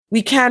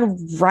We can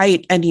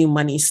write a new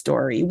money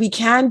story. We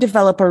can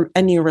develop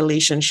a new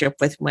relationship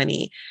with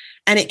money.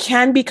 And it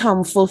can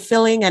become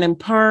fulfilling and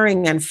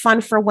empowering and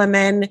fun for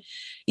women,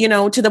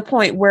 to the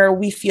point where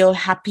we feel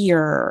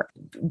happier,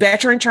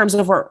 better in terms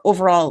of our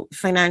overall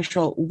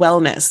financial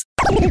wellness.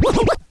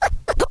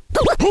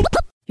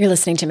 You're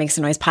listening to Make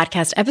Some Noise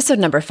podcast, episode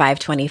number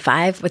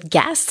 525 with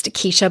guest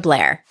Keisha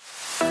Blair.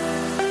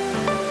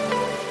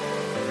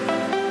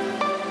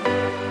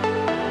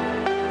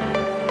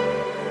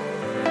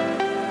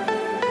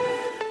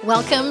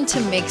 Welcome to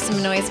Make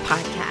Some Noise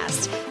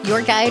podcast,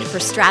 your guide for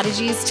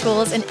strategies,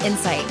 tools, and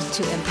insight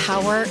to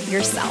empower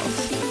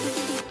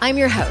yourself. I'm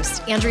your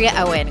host, Andrea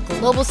Owen,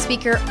 global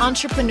speaker,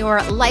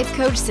 entrepreneur, life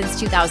coach since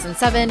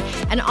 2007,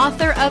 and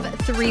author of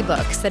 3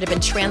 books that have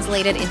been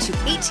translated into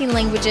 18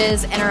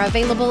 languages and are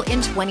available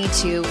in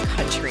 22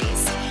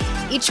 countries.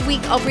 Each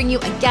week, I'll bring you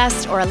a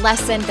guest or a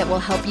lesson that will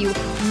help you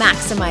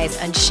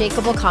maximize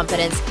unshakable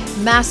confidence,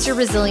 master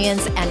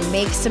resilience, and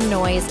make some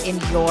noise in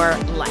your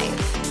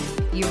life.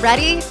 You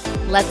ready?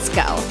 Let's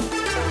go.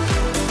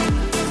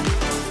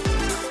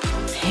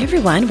 Hey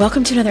everyone,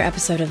 welcome to another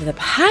episode of the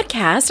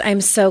podcast. I'm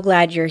so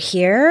glad you're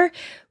here.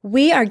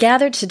 We are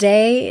gathered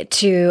today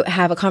to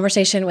have a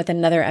conversation with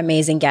another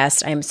amazing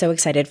guest. I'm so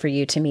excited for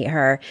you to meet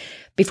her.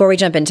 Before we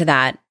jump into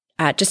that,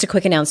 just a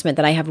quick announcement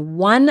that I have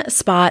 1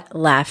 spot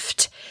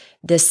left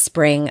this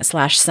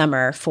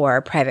spring/summer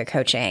for private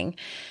coaching.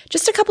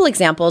 Just a couple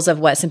examples of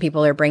what some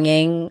people are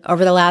bringing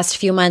over the last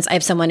few months. I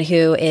have someone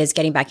who is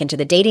getting back into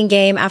the dating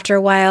game after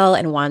a while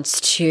and wants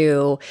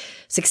to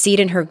succeed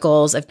in her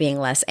goals of being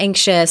less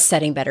anxious,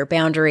 setting better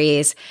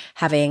boundaries,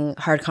 having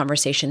hard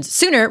conversations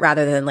sooner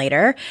rather than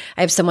later.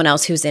 I have someone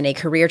else who's in a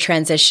career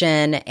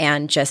transition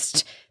and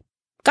just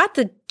got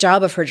the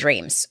job of her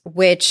dreams,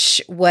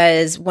 which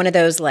was one of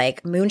those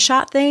like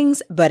moonshot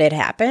things, but it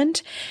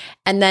happened.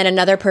 And then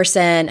another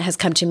person has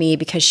come to me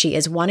because she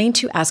is wanting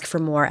to ask for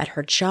more at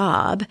her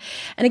job.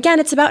 And again,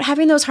 it's about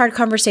having those hard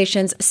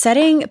conversations,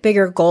 setting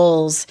bigger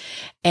goals,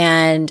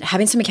 and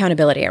having some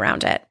accountability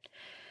around it.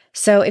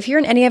 So if you're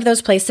in any of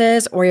those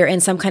places or you're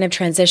in some kind of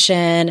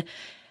transition,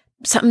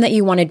 something that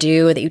you want to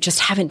do that you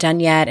just haven't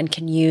done yet and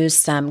can use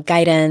some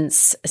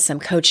guidance, some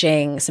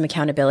coaching, some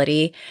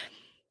accountability,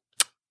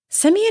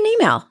 send me an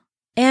email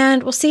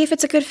and we'll see if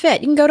it's a good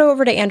fit. You can go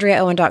over to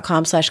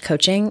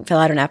andreaowen.com/coaching, fill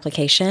out an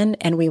application,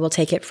 and we will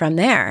take it from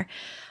there.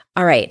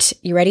 All right.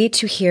 You ready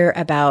to hear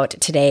about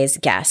today's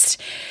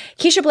guest?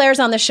 Keisha Blair is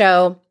on the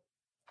show.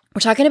 We're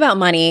talking about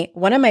money,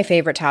 one of my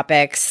favorite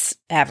topics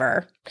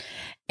ever.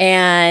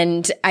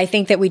 And I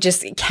think that we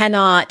just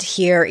cannot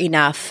hear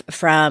enough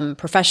from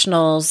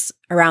professionals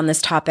around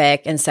this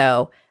topic. And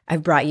so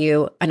I've brought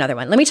you another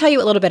one. Let me tell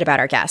you a little bit about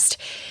our guest.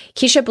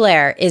 Keisha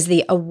Blair is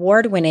the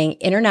award-winning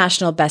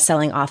international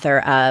best-selling author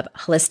of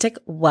Holistic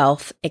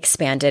Wealth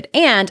Expanded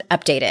and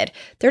Updated,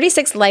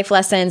 36 life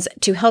lessons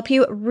to help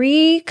you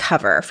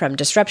recover from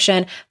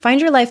disruption, find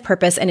your life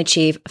purpose, and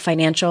achieve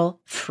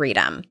financial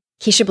freedom.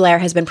 Keisha Blair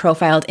has been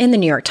profiled in the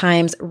New York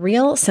Times,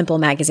 Real Simple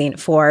Magazine,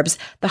 Forbes,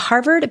 the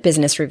Harvard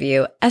Business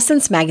Review,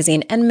 Essence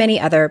Magazine, and many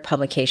other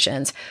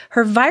publications.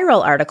 Her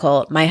viral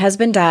article, My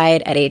Husband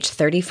Died at Age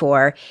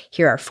 34,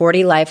 Here Are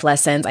 40 Life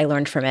Lessons I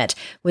Learned From It,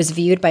 was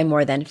viewed by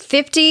more than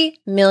 50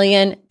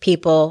 million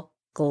people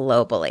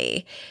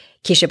globally.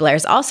 Keisha Blair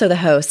is also the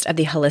host of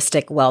the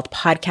Holistic Wealth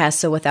podcast.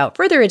 So without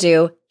further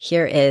ado,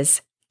 here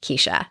is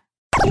Keisha.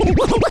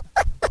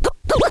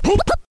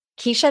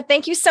 Keisha,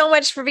 thank you so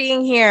much for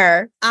being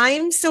here.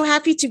 I'm so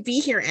happy to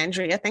be here,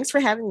 Andrea. Thanks for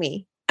having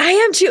me. I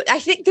am too. I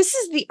think this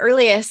is the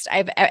earliest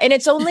and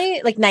it's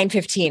only like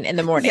 9:15 in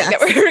the morning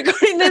that we're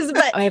recording this,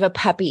 but I have a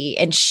puppy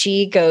and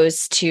she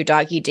goes to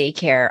doggy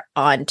daycare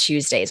on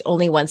Tuesdays,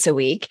 only once a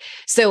week.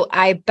 So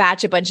I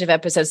batch a bunch of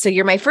episodes. So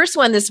you're my first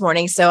one this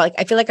morning. So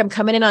I feel like I'm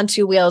coming in on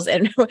 2 wheels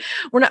and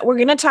we're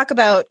going to talk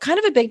about kind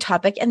of a big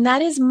topic, and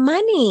that is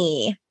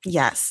money.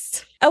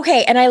 Yes.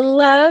 Okay. And I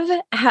love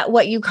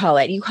what you call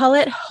it. You call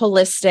it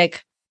holistic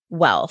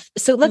wealth.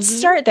 So let's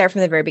start there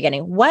from the very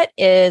beginning. What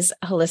is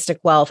holistic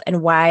wealth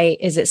and why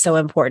is it so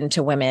important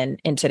to women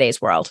in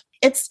today's world?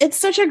 It's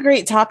such a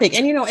great topic.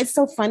 And, it's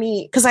so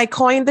funny because I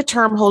coined the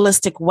term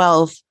holistic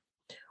wealth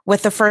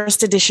with the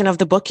first edition of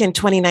the book in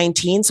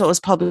 2019. So it was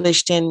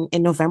published in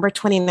November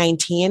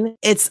 2019.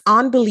 It's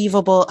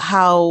unbelievable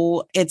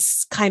how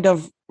it's kind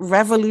of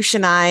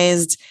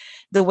revolutionized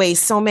the way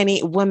so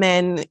many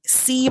women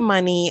see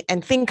money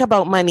and think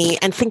about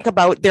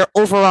their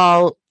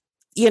overall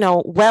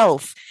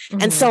wealth.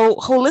 And so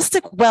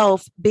holistic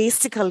wealth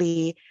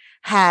basically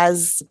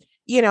has,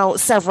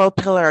 several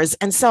pillars.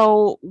 And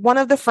so one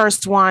of the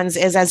first ones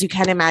is, as you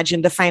can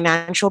imagine, the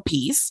financial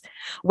piece,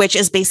 which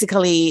is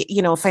basically,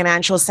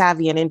 financial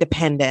savvy and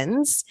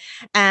independence.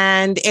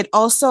 And it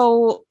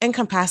also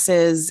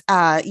encompasses,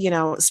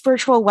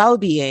 spiritual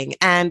well-being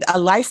and a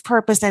life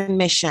purpose and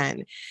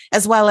mission,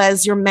 as well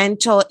as your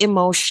mental,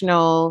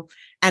 emotional,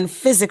 and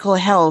physical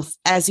health,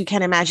 as you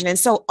can imagine. And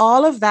so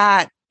all of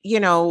that,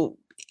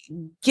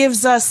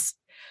 gives us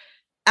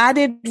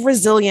added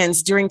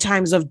resilience during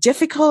times of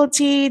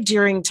difficulty,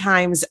 during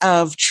times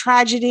of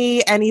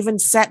tragedy, and even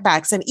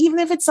setbacks. And even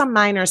if it's a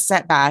minor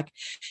setback,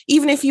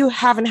 even if you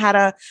haven't had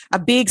a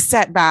big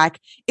setback,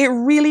 it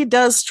really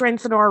does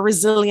strengthen our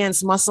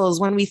resilience muscles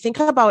when we think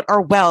about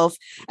our wealth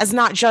as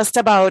not just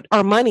about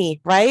our money,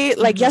 right?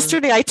 Like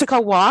yesterday, I took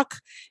a walk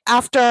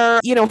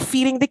after,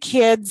 feeding the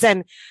kids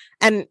and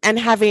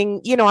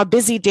having, a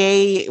busy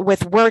day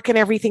with work and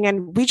everything.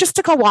 And we just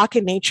took a walk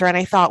in nature. And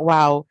I thought,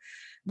 wow,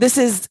 this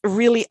is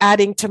really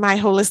adding to my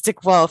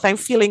holistic wealth. I'm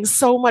feeling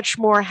so much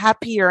more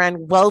happier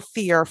and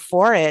wealthier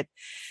for it.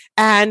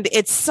 And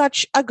it's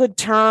such a good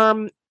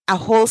term, a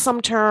wholesome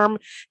term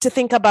to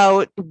think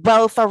about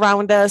wealth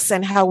around us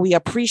and how we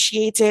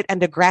appreciate it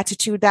and the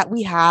gratitude that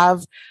we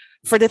have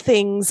for the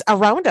things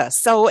around us.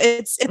 So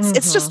it's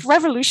just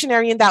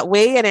revolutionary in that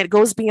way. And it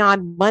goes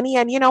beyond money.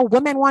 And,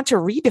 women want to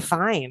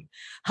redefine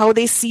how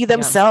they see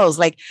themselves.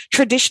 Like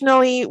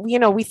traditionally,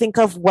 we think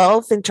of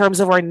wealth in terms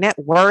of our net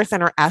worth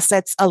and our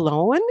assets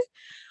alone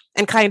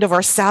and kind of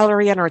our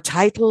salary and our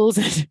titles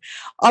and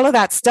all of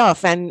that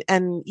stuff. And,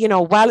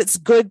 while it's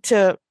good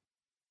to,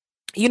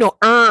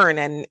 earn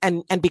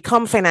and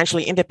become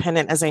financially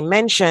independent, as I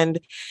mentioned,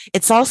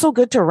 it's also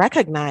good to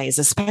recognize,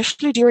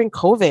 especially during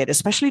COVID,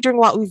 especially during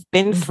what we've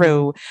been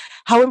through,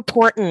 how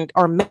important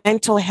our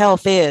mental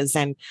health is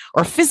and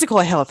our physical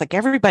health. Like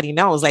everybody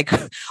knows, like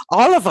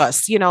all of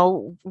us,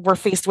 we're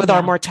faced with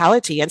our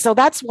mortality. And so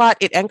that's what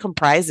it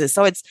comprises.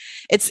 So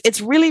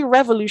it's really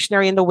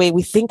revolutionary in the way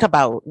we think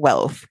about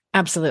wealth.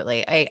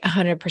 Absolutely. I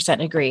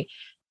 100% agree.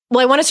 Well,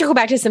 I want to circle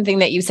back to something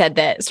that you said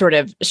that sort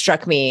of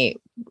struck me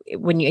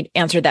when you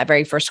answered that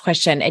very first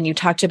question, and you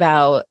talked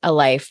about a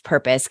life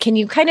purpose. Can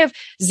you kind of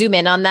zoom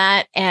in on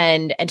that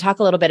and talk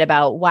a little bit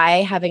about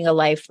why having a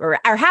life or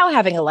how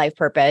having a life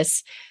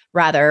purpose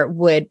rather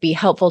would be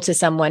helpful to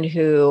someone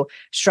who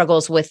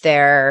struggles with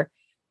their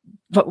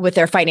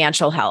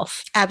financial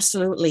health?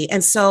 Absolutely.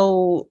 And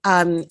so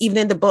even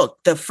in the book,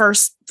 the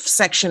first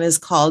section is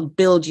called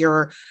Build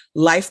Your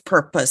Life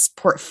Purpose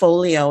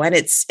Portfolio. And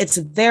it's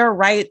there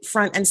right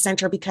front and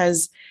center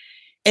because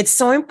it's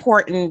so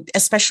important,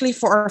 especially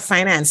for our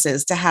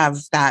finances, to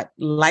have that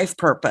life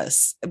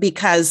purpose,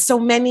 because so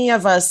many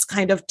of us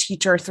kind of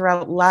teeter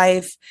throughout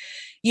life.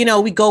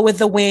 We go with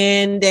the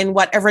wind in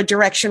whatever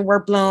direction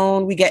we're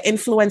blown. We get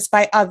influenced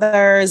by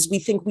others. We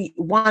think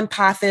one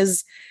path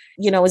is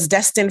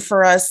destined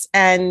for us.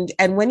 And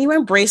when you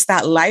embrace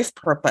that life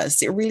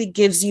purpose, it really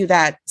gives you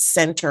that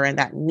center and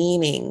that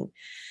meaning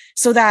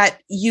so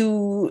that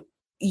you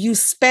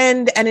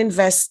spend and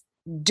invest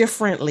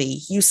differently.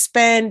 You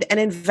spend and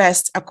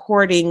invest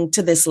according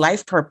to this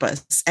life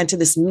purpose and to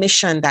this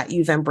mission that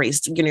you've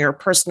embraced, your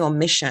personal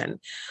mission,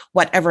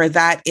 whatever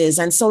that is.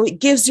 And so it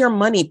gives your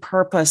money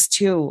purpose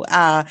too.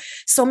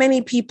 So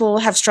many people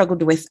have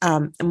struggled with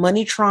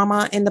money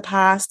trauma in the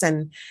past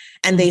and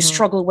they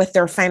struggle with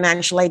their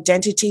financial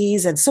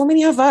identities. And so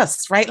many of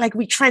us, right? Like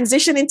we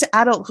transition into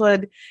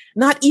adulthood,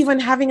 not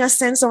even having a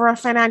sense of our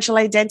financial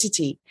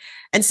identity.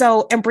 And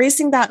so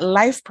embracing that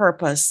life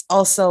purpose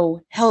also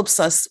helps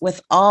us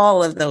with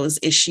all of those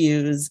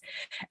issues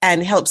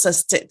and helps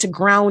us to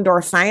ground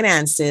our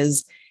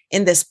finances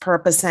in this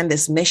purpose and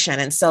this mission.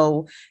 And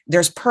so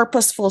there's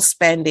purposeful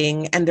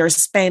spending and there's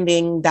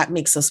spending that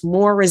makes us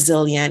more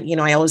resilient.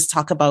 I always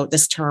talk about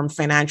this term,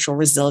 financial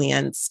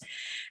resilience.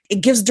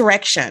 It gives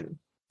direction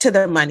to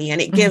the money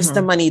and it gives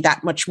the money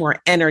that much more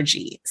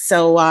energy.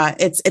 So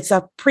it's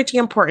a pretty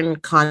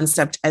important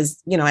concept as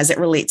it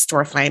relates to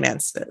our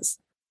finances.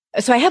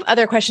 So I have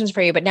other questions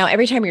for you, but now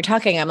every time you're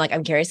talking, I'm like,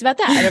 I'm curious about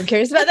that. And I'm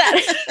curious about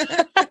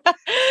that.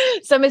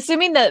 So I'm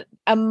assuming that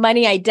a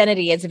money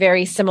identity is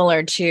very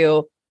similar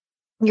to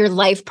your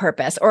life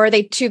purpose, or are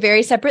they two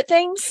very separate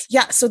things?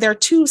 Yeah. So they're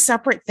two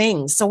separate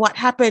things. So what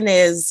happened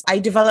is I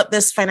developed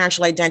this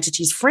financial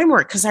identities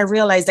framework because I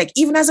realized, like,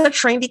 even as a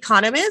trained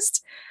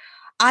economist,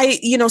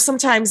 I,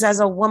 sometimes as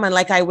a woman,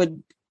 like I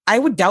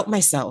would doubt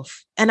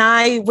myself and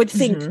I would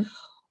think,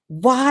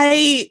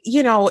 why,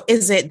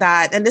 is it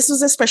that, and this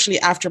was especially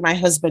after my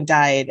husband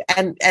died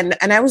and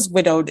I was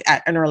widowed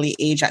at an early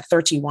age at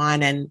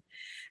 31. And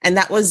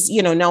that was,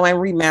 now I'm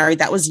remarried.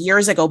 That was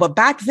years ago. But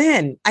back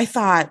then I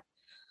thought,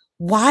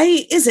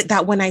 why is it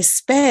that when I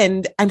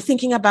spend, I'm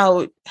thinking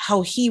about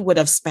how he would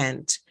have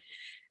spent?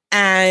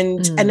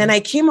 And then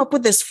I came up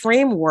with this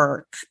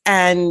framework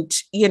and,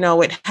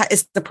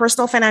 it's the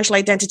personal financial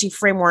identity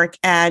framework,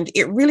 and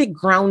it really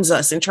grounds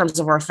us in terms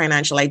of our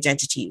financial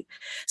identity.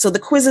 So the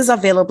quiz is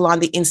available on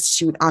the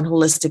Institute on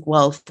Holistic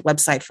Wealth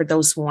website for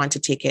those who want to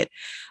take it.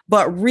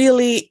 But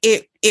really,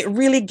 it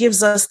really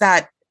gives us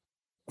that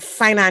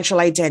financial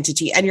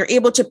identity, and you're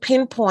able to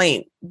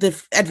pinpoint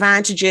the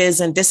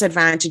advantages and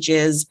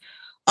disadvantages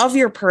of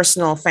your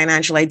personal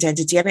financial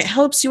identity. And it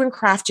helps you in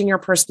crafting your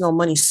personal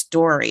money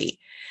story.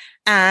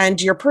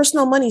 And your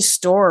personal money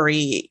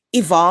story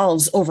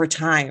evolves over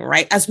time,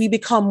 right? As we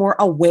become more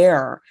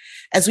aware,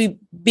 as we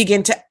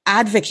begin to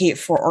advocate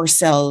for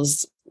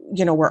ourselves,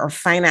 where our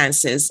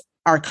finances,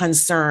 are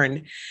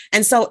concerned.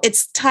 And so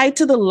it's tied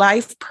to the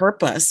life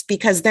purpose,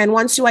 because then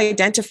once you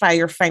identify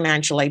your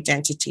financial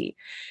identity,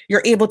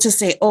 you're able to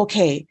say,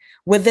 okay,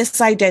 with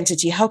this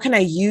identity, how can I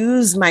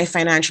use my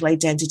financial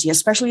identity,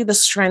 especially the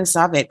strengths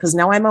of it? Because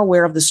now I'm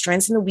aware of the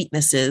strengths and the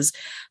weaknesses.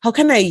 How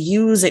can I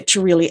use it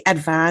to really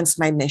advance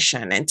my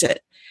mission and to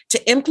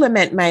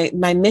implement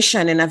my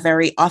mission in a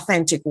very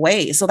authentic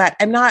way, so that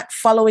I'm not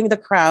following the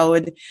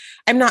crowd.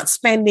 I'm not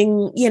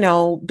spending,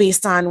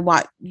 based on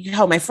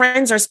how my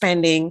friends are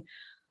spending.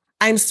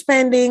 I'm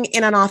spending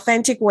in an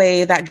authentic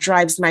way that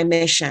drives my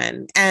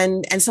mission.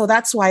 And so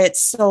that's why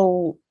it's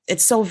so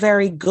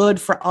very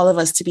good for all of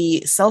us to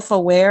be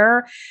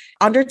self-aware,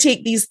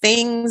 undertake these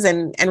things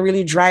and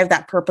really drive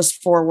that purpose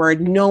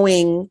forward,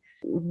 knowing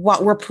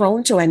what we're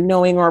prone to and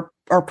knowing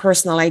our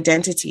personal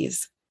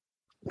identities.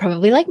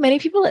 Probably like many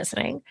people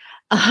listening,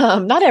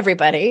 not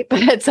everybody,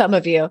 but some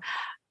of you,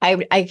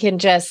 I can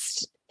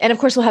just, and of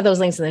course we'll have those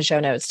links in the show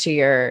notes to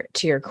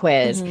your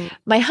quiz. Mm-hmm.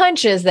 My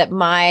hunch is that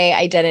my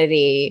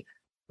identity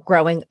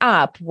growing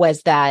up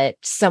was that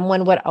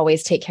someone would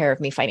always take care of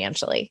me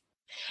financially.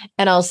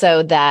 And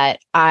also that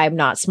I'm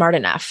not smart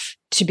enough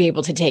to be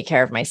able to take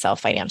care of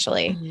myself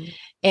financially. Mm-hmm.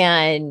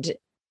 And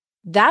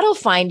that'll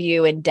find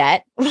you in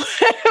debt by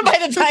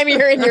the time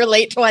you're in your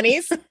late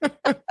 20s.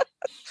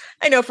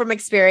 I know from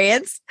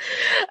experience.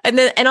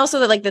 And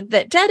also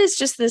that debt is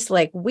just this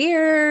like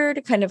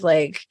weird kind of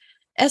like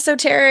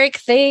esoteric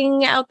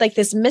thing out, like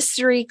this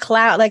mystery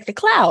cloud, like the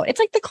cloud. It's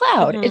like the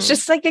cloud. Mm-hmm. It's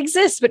just like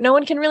exists, but no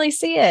one can really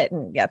see it.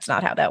 And that's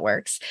not how that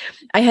works.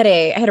 I had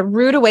a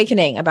rude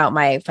awakening about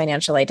my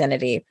financial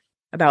identity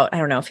about,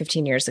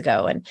 15 years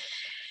ago. And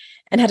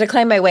had to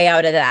climb my way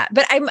out of that.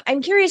 But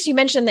I'm curious, you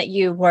mentioned that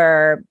you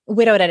were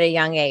widowed at a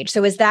young age.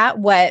 So is that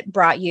what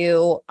brought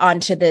you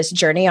onto this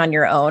journey on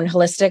your own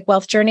holistic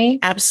wealth journey?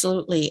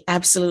 Absolutely.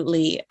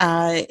 Absolutely.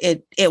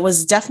 It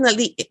was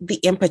definitely the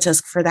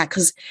impetus for that.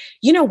 Because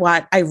you know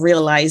what? I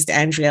realized,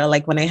 Andrea,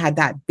 like when I had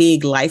that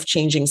big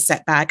life-changing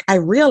setback, I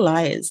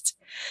realized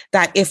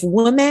that if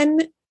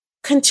women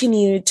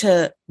continue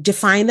to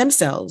define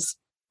themselves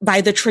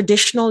by the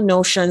traditional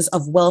notions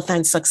of wealth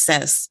and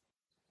success,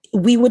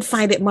 we would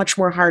find it much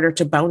more harder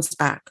to bounce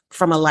back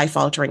from a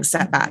life-altering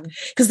setback.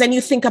 Because then you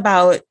think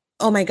about,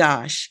 oh my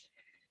gosh,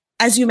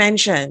 as you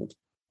mentioned,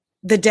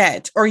 the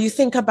debt, or you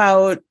think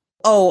about,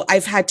 oh,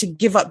 I've had to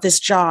give up this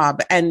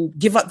job and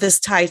give up this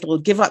title,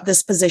 give up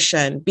this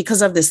position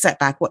because of this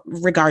setback,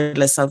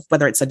 regardless of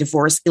whether it's a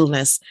divorce,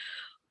 illness,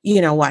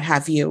 what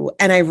have you.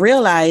 And I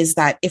realized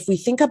that if we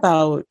think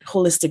about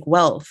holistic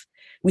wealth,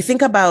 we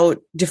think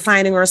about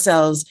defining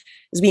ourselves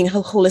as being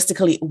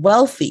holistically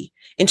wealthy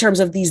in terms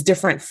of these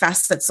different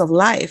facets of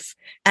life.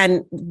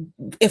 And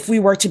if we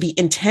were to be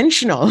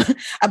intentional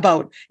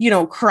about,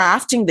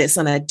 crafting this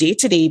on a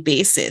day-to-day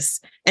basis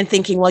and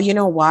thinking, well, you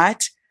know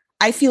what?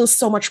 I feel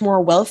so much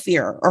more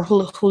wealthier or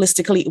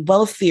holistically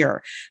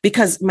wealthier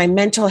because my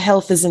mental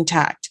health is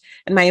intact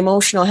and my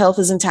emotional health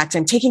is intact.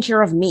 I'm taking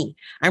care of me.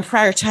 I'm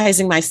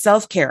prioritizing my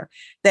self-care.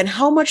 Then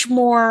how much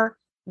more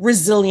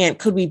resilient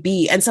could we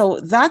be? And so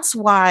that's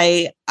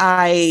why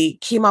I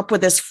came up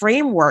with this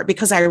framework,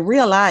 because I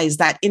realized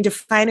that in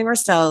defining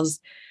ourselves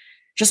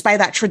just by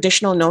that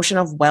traditional notion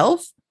of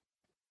wealth,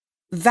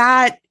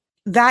 that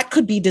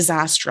could be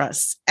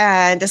disastrous.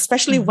 And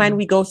especially when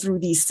we go through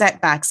these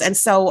setbacks. And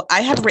so I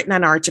had written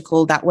an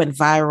article that went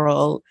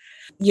viral,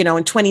 in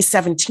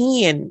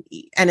 2017,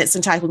 and it's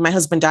entitled, "My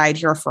Husband Died,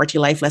 Here Are 40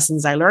 Life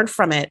Lessons I Learned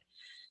from It."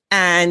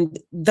 And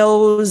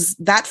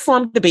that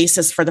formed the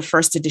basis for the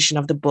first edition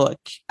of the book,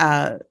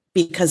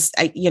 because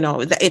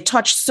it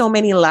touched so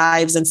many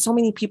lives and so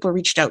many people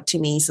reached out to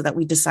me, so that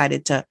we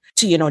decided to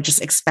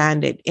just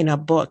expand it in a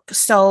book.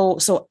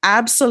 So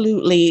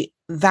absolutely,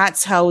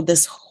 that's how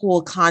this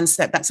whole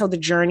concept, that's how the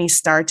journey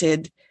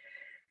started,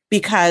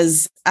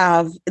 because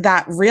of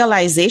that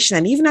realization.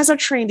 And even as a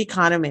trained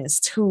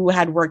economist who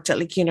had worked at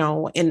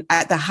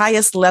at the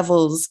highest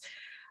levels,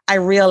 I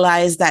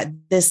realized that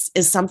this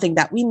is something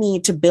that we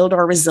need to build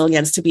our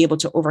resilience to be able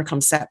to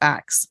overcome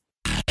setbacks.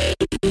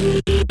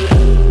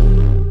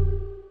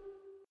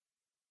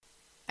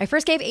 I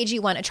first gave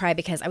AG1 a try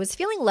because I was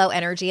feeling low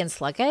energy and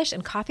sluggish,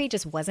 and coffee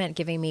just wasn't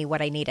giving me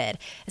what I needed.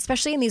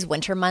 Especially in these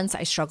winter months,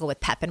 I struggle with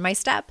pep in my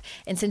step.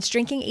 And since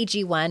drinking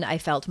AG1, I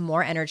felt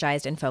more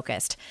energized and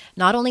focused.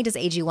 Not only does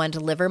AG1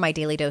 deliver my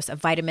daily dose of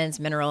vitamins,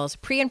 minerals,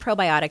 pre and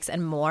probiotics,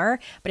 and more,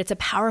 but it's a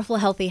powerful,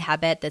 healthy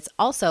habit that's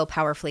also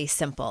powerfully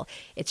simple.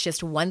 It's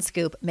just one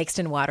scoop mixed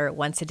in water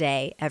once a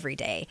day, every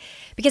day.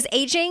 Because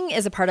aging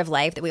is a part of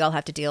life that we all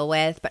have to deal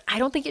with, but I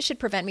don't think it should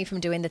prevent me from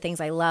doing the things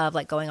I love,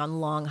 like going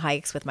on long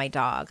hikes with my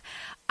dog.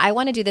 I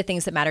want to do the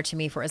things that matter to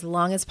me for as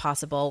long as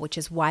possible, which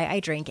is why I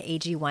drink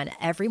AG1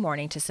 every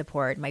morning to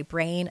support my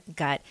brain,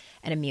 gut,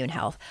 and immune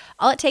health.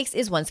 All it takes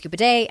is 1 scoop a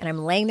day, and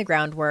I'm laying the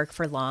groundwork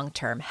for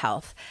long-term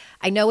health.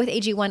 I know with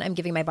AG1, I'm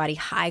giving my body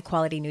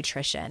high-quality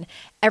nutrition.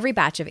 Every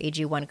batch of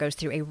AG1 goes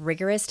through a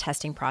rigorous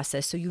testing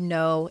process, so you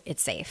know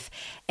it's safe.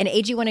 And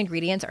AG1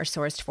 ingredients are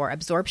sourced for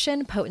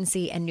absorption,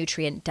 potency, and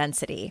nutrient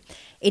density.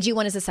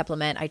 AG1 is a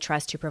supplement I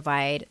trust to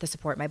provide the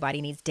support my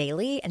body needs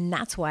daily, and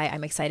that's why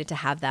I'm excited to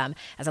have them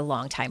as a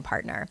longtime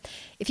partner.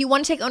 If you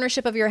want to take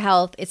ownership of your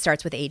health, it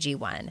starts with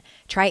AG1.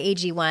 Try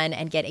AG1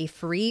 and get a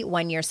free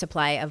 1-year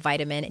supply of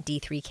vitamin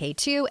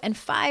D3K2 and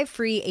 5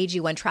 free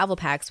AG1 travel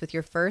packs with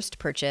your first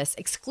purchase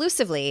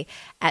exclusively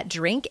at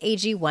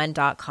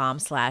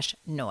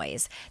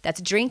drinkag1.com/noise.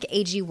 That's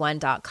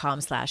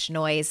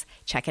drinkag1.com/noise.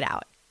 Check it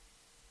out.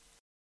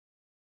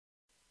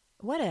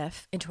 What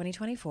if in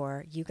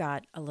 2024 you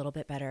got a little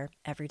bit better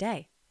every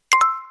day?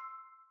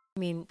 I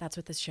mean, that's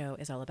what this show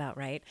is all about,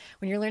 right?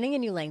 When you're learning a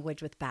new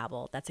language with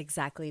Babbel, that's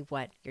exactly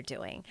what you're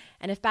doing.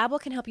 And if Babbel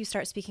can help you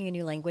start speaking a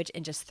new language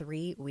in just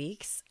 3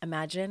 weeks,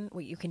 imagine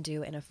what you can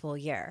do in a full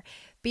year.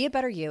 Be a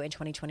better you in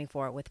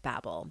 2024 with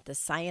Babbel, the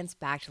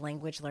science-backed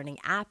language learning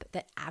app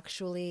that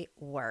actually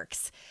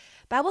works.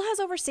 Babbel has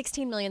over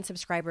 16 million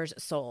subscribers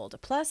sold.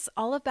 Plus,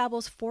 all of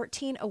Babbel's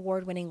 14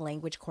 award-winning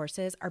language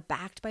courses are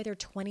backed by their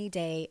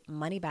 20-day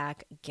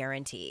money-back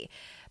guarantee.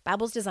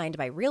 Babbel's designed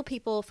by real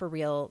people for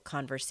real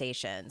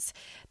conversations.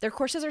 Their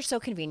courses are so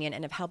convenient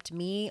and have helped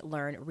me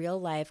learn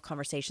real-life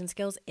conversation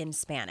skills in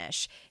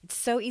Spanish. It's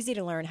so easy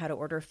to learn how to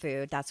order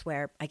food. That's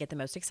where I get the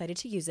most excited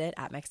to use it,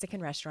 at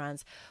Mexican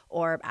restaurants,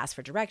 or ask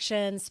for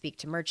directions, speak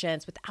to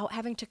merchants without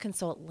having to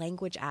consult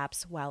language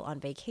apps while on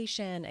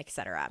vacation,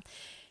 etc.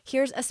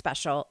 Here's a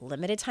special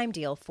limited time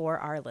deal for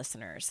our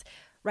listeners.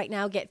 Right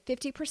now, get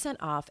 50%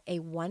 off a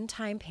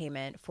one-time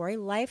payment for a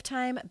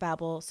lifetime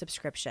Babbel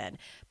subscription,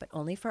 but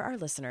only for our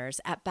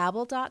listeners at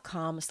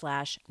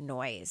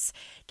babbel.com/noise.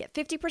 Get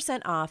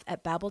 50% off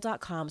at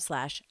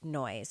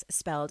babbel.com/noise,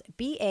 spelled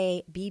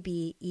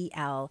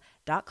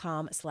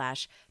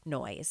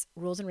BABBEL.com/noise.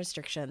 Rules and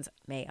restrictions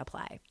may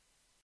apply.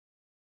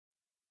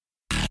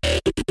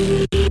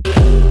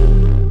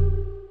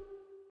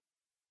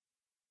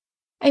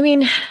 I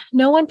mean,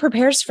 no one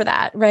prepares for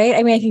that, right?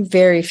 I mean, I think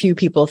very few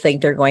people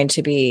think they're going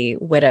to be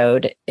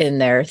widowed in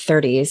their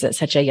 30s at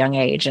such a young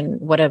age. And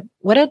what a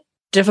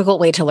difficult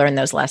way to learn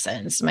those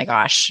lessons. My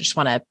gosh, just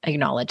want to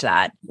acknowledge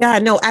that. Yeah,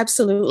 no,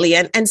 absolutely.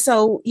 And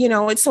so,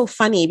 it's so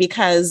funny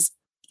because,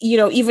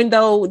 even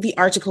though the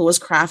article was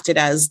crafted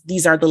as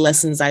these are the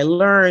lessons I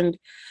learned,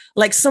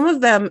 like some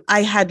of them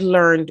I had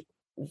learned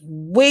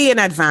way in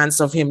advance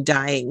of him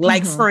dying.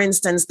 Like, for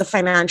instance, the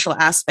financial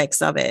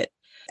aspects of it.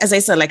 As I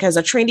said, like as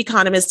a trained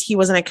economist, he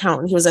was an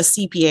accountant, he was a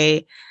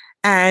CPA,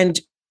 and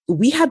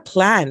we had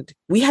planned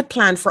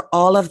for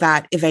all of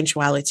that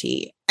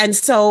eventuality. And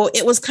so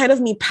it was kind of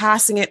me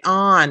passing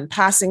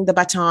the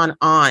baton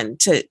on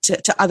to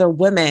other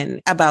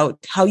women about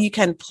how you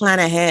can plan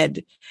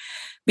ahead,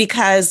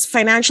 because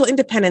financial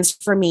independence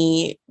for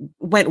me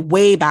went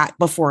way back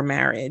before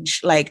marriage.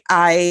 Like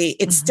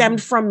it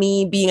stemmed from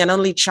me being an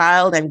only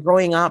child and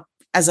growing up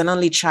as an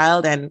only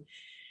child and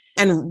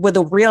with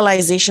a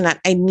realization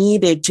that I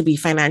needed to be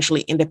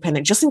financially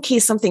independent just in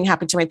case something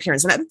happened to my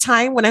parents. And at the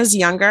time when I was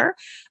younger,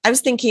 I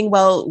was thinking,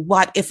 well,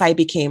 what if I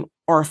became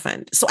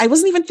orphaned? So I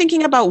wasn't even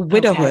thinking about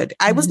widowhood. Okay.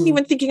 I wasn't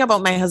even thinking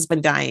about my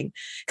husband dying,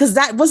 because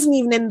that wasn't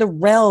even in the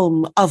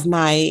realm of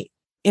my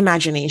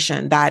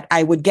imagination, that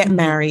I would get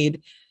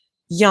married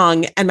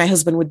young and my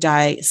husband would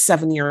die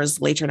 7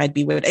 years later and I'd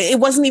be widowed. It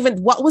wasn't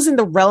even what was in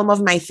the realm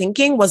of my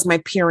thinking was my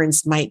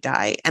parents might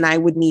die and I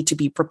would need to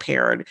be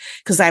prepared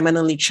because I'm an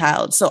only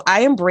child. So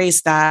I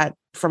embraced that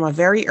from a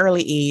very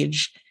early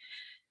age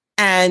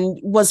and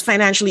was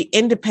financially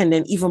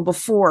independent even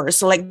before.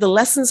 So like the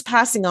lessons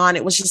passing on,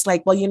 it was just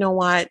like, well, you know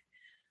what?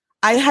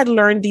 I had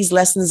learned these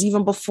lessons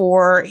even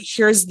before.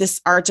 Here's this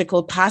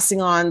article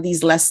passing on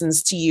these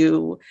lessons to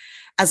you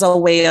as a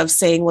way of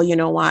saying, well, you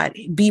know what,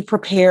 be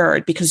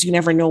prepared because you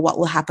never know what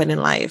will happen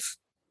in life.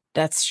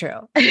 That's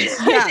true.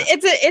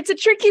 It's a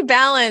tricky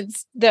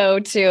balance though,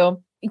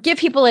 to give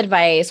people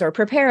advice or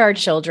prepare our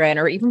children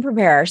or even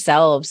prepare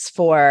ourselves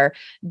for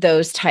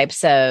those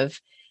types of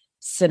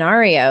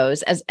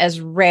scenarios as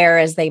rare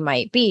as they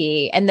might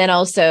be. And then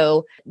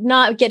also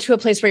not get to a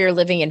place where you're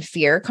living in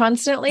fear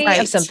constantly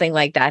of something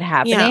like that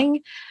happening.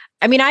 Yeah.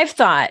 I mean, I've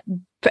thought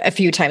a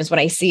few times when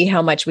I see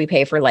how much we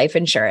pay for life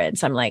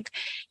insurance, I'm like,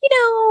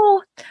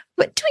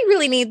 but do we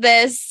really need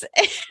this?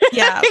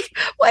 Yeah.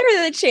 What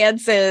are the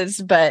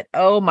chances? But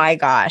oh my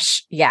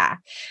gosh. Yeah.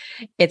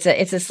 It's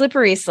a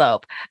slippery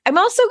slope. I'm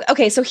also,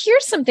 okay. So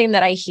here's something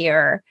that I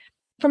hear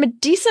from a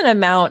decent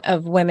amount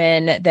of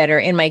women that are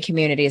in my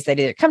communities that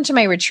either come to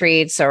my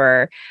retreats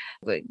or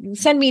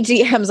send me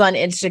DMs on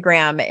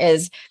Instagram,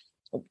 is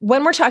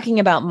when we're talking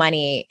about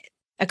money,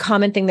 a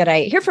common thing that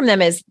I hear from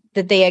them is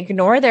that they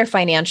ignore their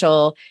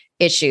financial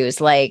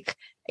issues, like,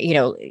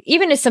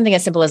 even as something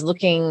as simple as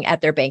looking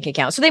at their bank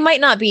account. So they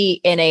might not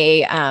be in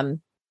a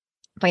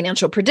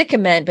financial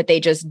predicament, but they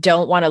just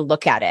don't want to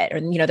look at it.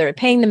 And, they're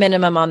paying the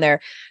minimum on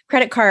their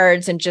credit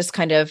cards and just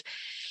kind of,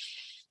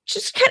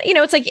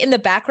 it's like in the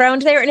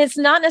background there. And it's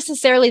not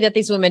necessarily that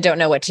these women don't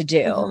know what to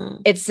do.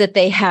 Mm-hmm. It's that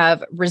they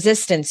have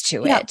resistance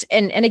to it.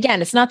 And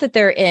again, it's not that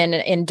they're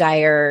in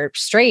dire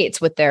straits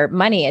with their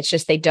money. It's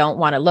just, they don't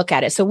want to look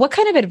at it. So what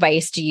kind of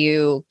advice do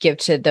you give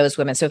to those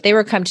women? So if they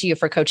were come to you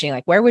for coaching,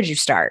 like, where would you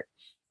start?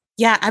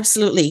 Yeah,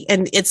 absolutely.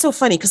 And it's so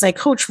funny because I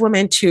coach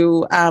women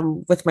too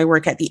with my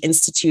work at the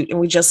Institute, and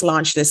we just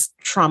launched this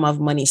trauma of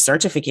money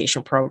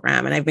certification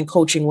program. And I've been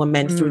coaching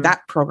women through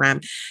that program.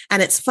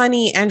 And it's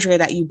funny, Andrea,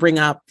 that you bring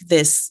up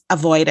this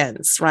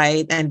avoidance,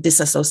 right? And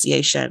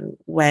disassociation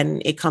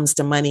when it comes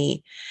to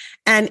money.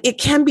 And it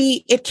can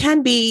be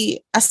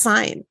a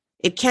sign.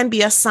 It can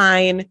be a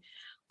sign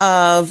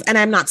of, and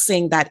I'm not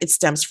saying that it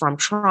stems from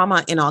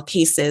trauma in all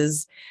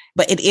cases,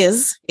 but it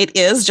is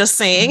just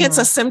saying it's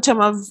a symptom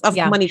of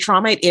money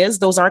trauma. It is.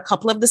 Those are a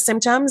couple of the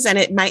symptoms, and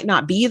it might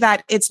not be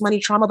that it's money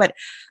trauma, but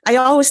I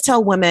always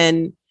tell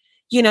women,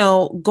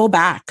 go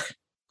back,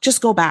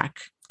 just go back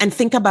and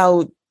think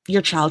about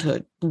your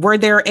childhood. Were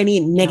there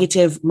any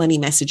negative money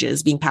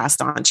messages being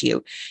passed on to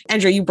you?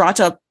 Andrea, you brought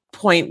up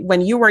point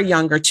when you were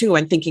younger too,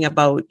 and thinking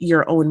about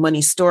your own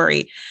money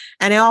story.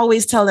 And I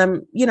always tell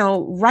them,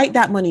 write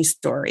that money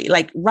story,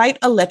 like write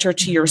a letter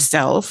to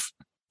yourself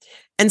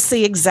and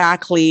say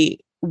exactly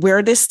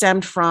where this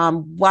stemmed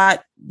from,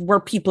 what were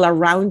people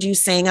around you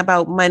saying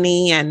about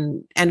money,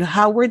 and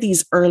how were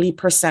these early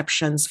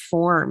perceptions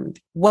formed?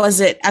 Was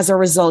it as a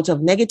result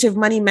of negative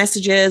money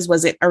messages?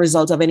 Was it a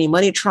result of any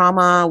money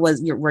trauma?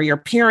 Were your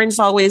parents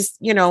always,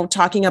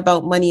 talking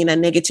about money in a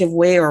negative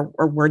way, or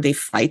were they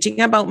fighting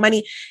about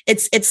money?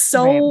 It's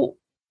so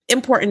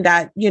important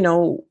that,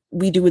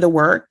 we do the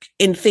work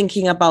in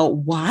thinking about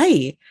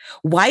why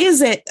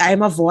is it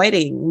I'm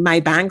avoiding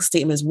my bank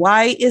statements?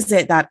 Why is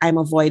it that I'm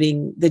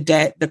avoiding the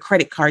debt, the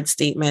credit card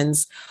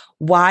statements?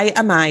 Why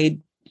am I,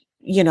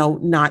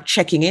 not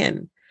checking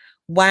in?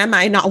 Why am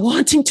I not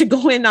wanting to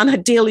go in on a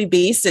daily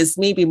basis,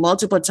 maybe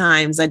multiple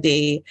times a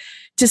day,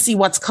 to see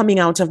what's coming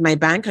out of my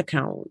bank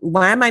account?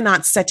 Why am I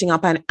not setting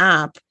up an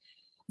app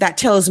that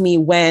tells me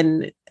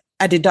when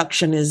a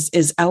deduction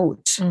is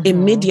out,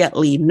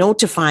 immediately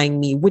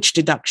notifying me which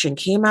deduction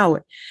came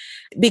out?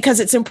 Because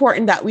it's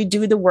important that we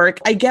do the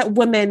work. I get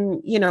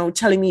women,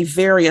 telling me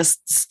various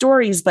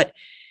stories, but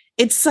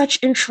it's such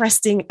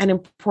interesting and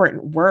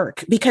important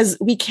work because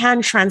we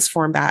can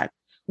transform that.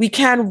 We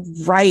can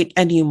write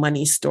a new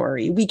money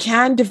story. We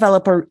can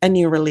develop a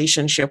new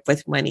relationship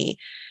with money,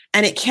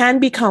 and it can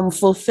become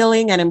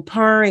fulfilling and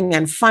empowering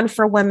and fun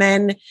for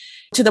women,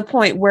 to the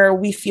point where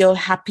we feel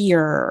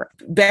happier,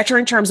 better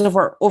in terms of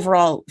our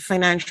overall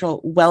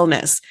financial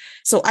wellness.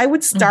 So I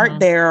would start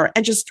there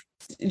and just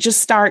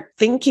start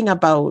thinking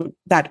about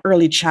that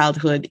early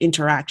childhood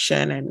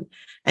interaction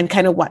and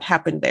kind of what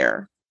happened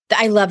there.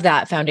 I love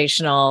that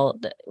foundational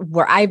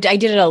where I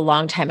did it a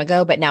long time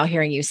ago, but now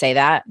hearing you say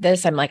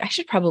I'm like, I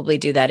should probably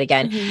do that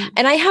again.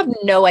 And I have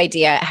no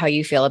idea how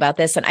you feel about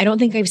this. And I don't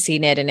think I've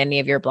seen it in any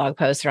of your blog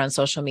posts or on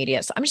social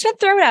media. So I'm just going to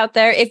throw it out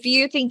there. If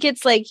you think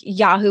it's like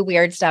Yahoo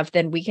weird stuff,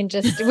 then we can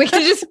just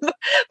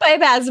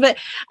bypass. But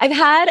I've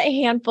had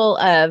a handful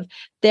of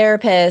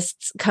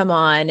therapists come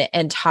on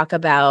and talk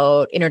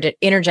about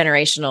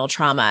intergenerational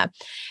trauma.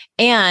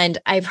 And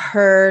I've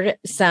heard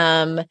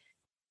some,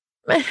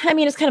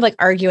 it's kind of like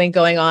arguing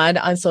going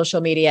on social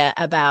media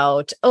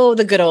about,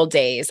 the good old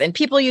days, and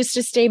people used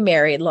to stay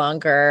married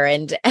longer.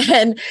 And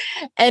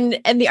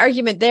the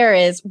argument there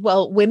is,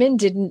 well, women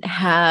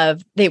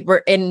they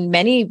were in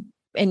many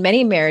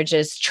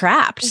marriages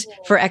trapped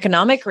for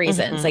economic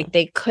reasons. Like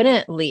they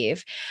couldn't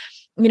leave.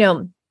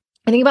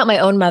 I think about my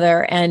own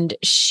mother, and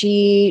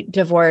she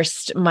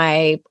divorced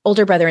my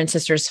older brother and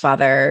sister's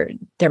father.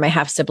 They're my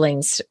half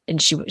siblings.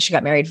 And she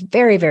got married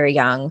very, very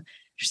young.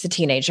 She's a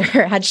teenager,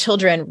 had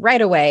children right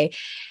away,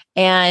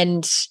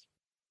 and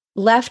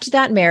left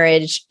that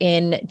marriage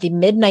in the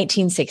mid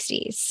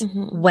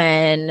 1960s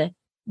when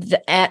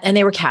and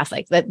they were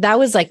Catholic. That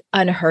was like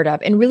unheard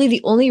of. And really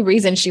the only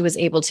reason she was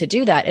able to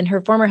do that, and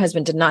her former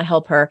husband did not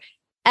help her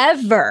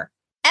ever,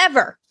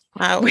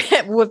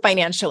 with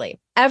financially,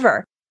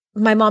 ever.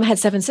 My mom had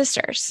 7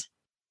 sisters.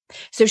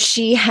 So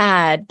she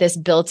had this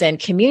built-in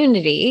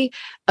community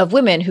of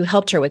women who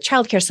helped her with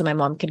childcare so my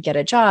mom could get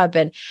a job.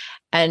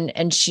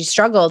 And she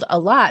struggled a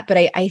lot. But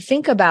I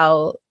think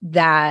about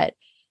that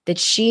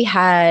she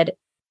had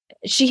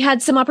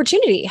some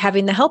opportunity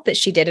having the help that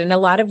she did. And a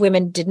lot of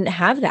women didn't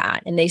have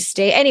that. And they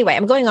stay. Anyway,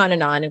 I'm going on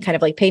and kind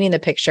of like painting the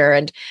picture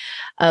and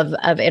of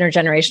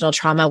intergenerational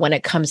trauma when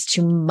it comes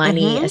to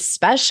money,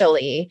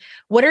 especially.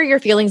 What are your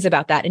feelings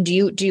about that? And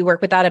do you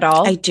work with that at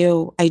all? I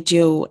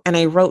do. And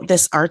I wrote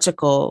this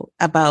article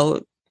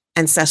about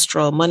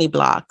ancestral money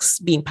blocks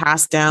being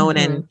passed down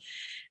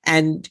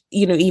and,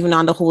 even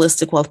on the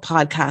Holistic Wealth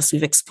podcast,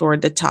 we've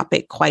explored the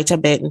topic quite a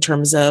bit in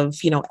terms of,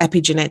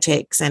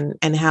 epigenetics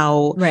and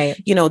how,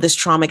 this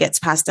trauma gets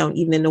passed down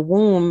even in the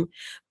womb.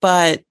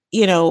 But,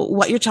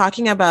 what you're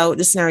talking about,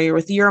 the scenario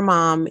with your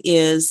mom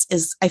is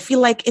I feel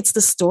like it's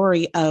the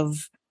story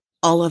of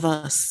all of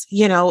us.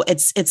 You know,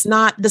 it's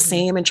not the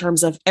same in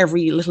terms of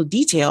every little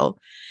detail,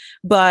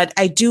 but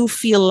I do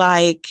feel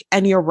like,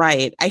 and you're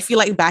right, I feel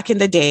like back in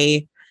the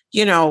day,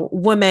 you know,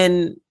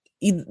 women,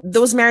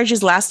 those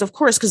marriages last, of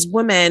course, because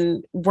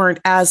women weren't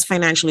as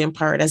financially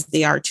empowered as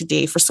they are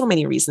today for so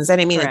many reasons.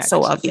 And I mean, Correct. it's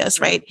so obvious,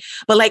 right?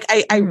 But like,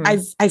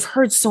 I've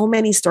heard so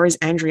many stories,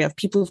 Andrea, of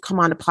people who've come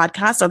on a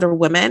podcast, other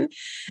women,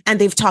 and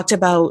they've talked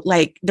about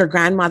like their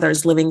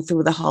grandmothers living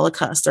through the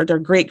Holocaust, or their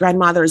great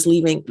grandmothers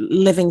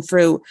living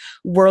through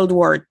World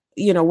War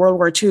II,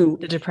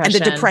 The Depression.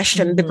 and the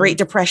Depression, the Great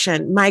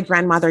Depression. My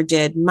grandmother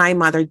did, my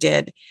mother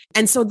did.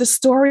 And so the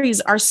stories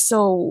are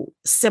so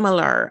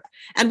similar.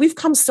 And we've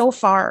come so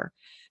far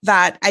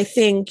that I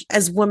think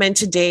as women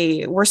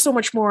today, we're so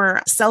much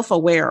more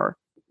self-aware.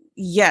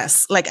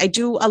 Yes, like I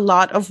do a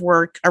lot of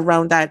work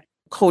around that,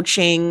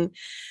 coaching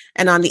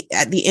and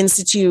at the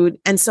Institute.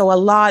 And so a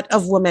lot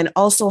of women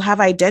also have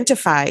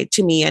identified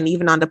to me, and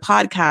even on the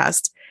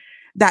podcast,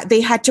 that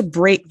they had to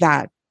break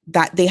that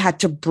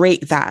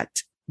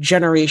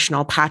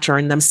generational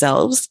pattern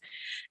themselves.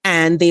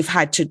 And they've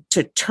had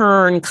to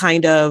turn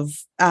kind of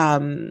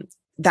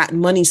that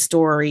money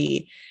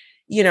story,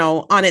 you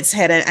know, on its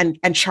head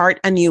and chart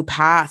a new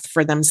path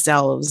for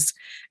themselves.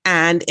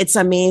 And it's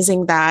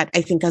amazing that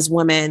I think as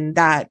women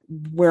that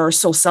we're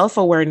so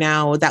self-aware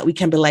now that we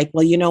can be like,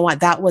 well, you know what,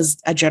 that was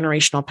a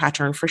generational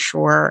pattern for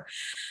sure.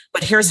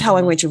 But here's how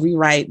I'm going to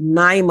rewrite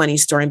my money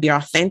story and be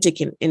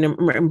authentic in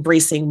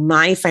embracing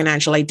my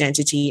financial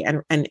identity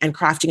and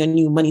crafting a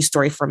new money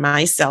story for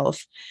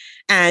myself.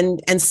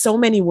 And so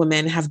many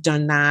women have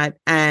done that.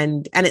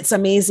 And it's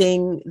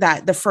amazing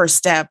that the first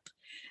step,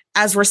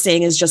 as we're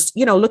saying, is just,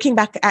 you know, looking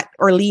back at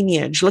our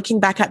lineage,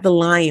 looking back at the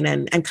line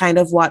and kind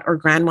of what our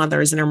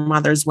grandmothers and our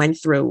mothers went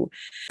through,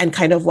 and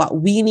kind of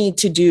what we need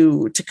to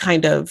do to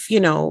kind of, you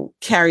know,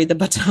 carry the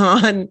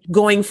baton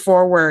going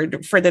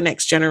forward for the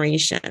next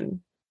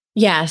generation.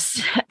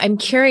 Yes. I'm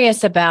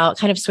curious about,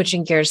 kind of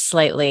switching gears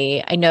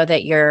slightly. I know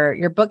that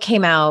your book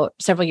came out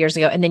several years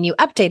ago, and then you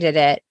updated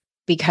it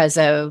because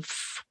of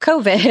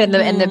COVID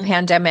and the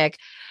pandemic.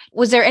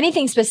 Was there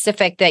anything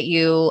specific that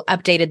you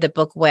updated the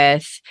book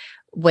with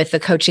the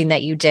coaching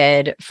that you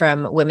did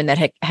from women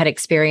that had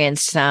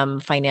experienced some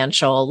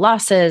financial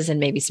losses and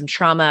maybe some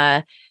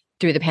trauma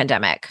through the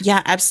pandemic?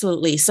 Yeah,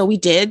 absolutely. So we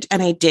did,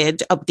 and I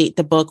did update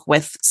the book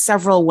with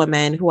several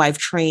women who I've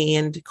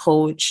trained,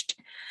 coached.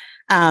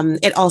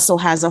 It also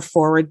has a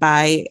foreword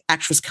by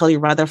actress Kelly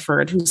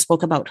Rutherford, who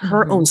spoke about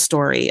her own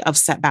story of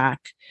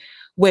setback,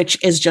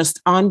 which is just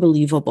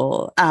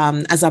unbelievable.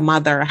 As a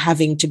mother,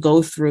 having to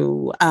go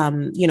through,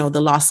 you know,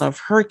 the loss of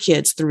her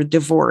kids through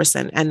divorce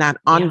and that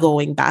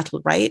ongoing battle,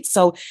 right?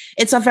 So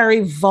it's a very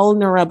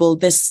vulnerable,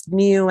 this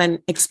new and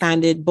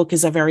expanded book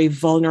is a very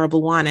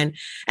vulnerable one. And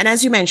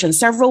as you mentioned,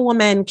 several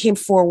women came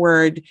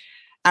forward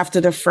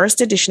after the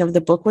first edition of the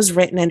book was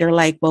written, and they're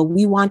like, well,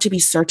 we want to be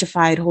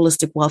certified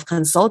holistic wealth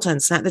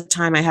consultants. And at the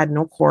time, I had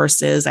no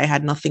courses. I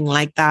had nothing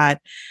like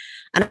that.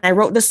 And I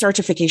wrote the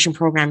certification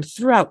program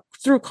through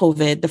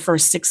COVID, the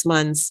first 6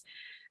 months,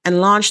 and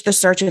launched the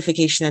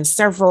certification. And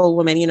several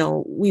women, you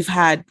know, we've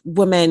had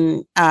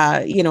women,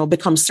 you know,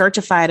 become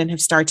certified and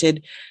have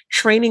started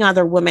training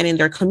other women in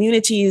their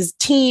communities,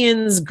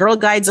 teens, Girl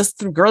Guides,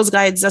 through Girls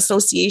Guides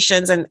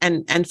associations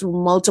and through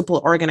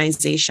multiple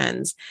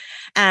organizations.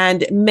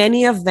 And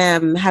many of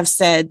them have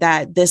said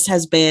that this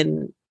has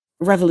been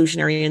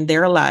revolutionary in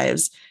their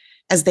lives,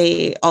 as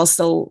they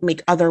also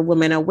make other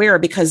women aware,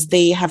 because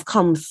they have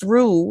come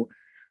through.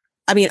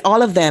 I mean,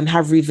 all of them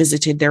have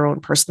revisited their own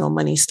personal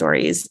money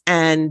stories,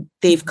 and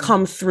they've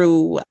come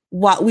through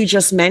what we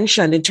just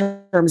mentioned in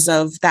terms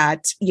of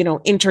that, you know,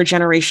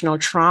 intergenerational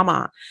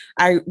trauma.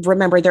 I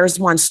remember there's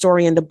one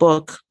story in the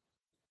book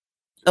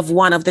of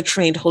one of the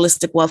trained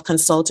holistic wealth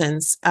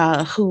consultants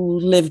who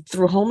lived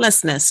through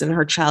homelessness in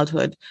her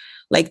childhood.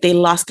 Like, they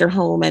lost their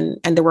home and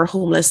they were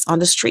homeless on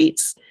the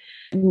streets.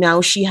 Now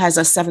she has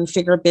a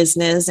 7-figure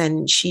business,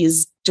 and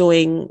she's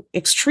doing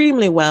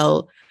extremely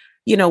well,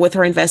 you know, with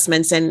her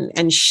investments.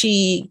 And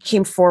she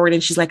came forward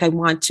and she's like, I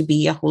want to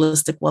be a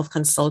holistic wealth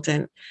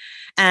consultant.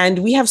 And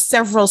we have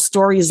several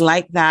stories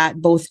like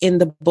that, both in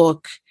the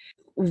book,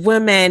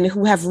 women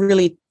who have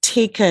really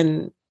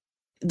taken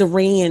the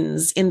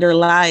reins in their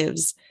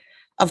lives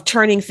of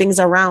turning things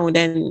around.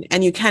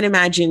 And you can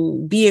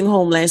imagine being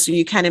homeless, or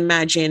you can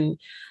imagine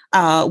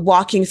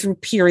walking through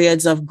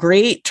periods of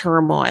great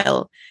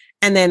turmoil,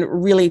 and then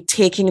really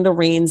taking the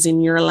reins in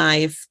your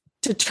life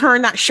to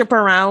turn that ship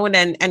around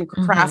and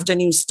craft a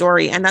new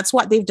story. And that's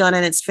what they've done.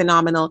 And it's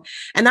phenomenal.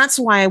 And that's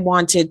why I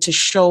wanted to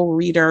show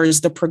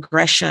readers the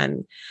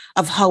progression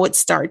of how it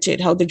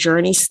started, how the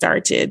journey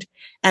started,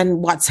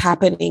 and what's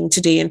happening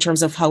today in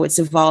terms of how it's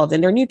evolved.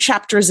 And there are new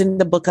chapters in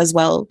the book as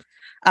well.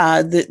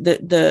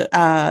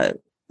 The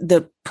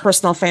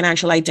personal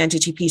financial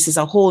identity piece is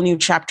a whole new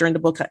chapter in the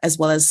book, as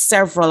well as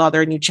several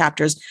other new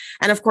chapters.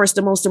 And of course,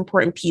 the most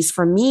important piece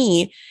for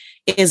me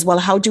is, well,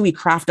 how do we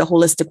craft a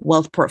holistic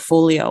wealth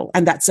portfolio?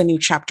 And that's a new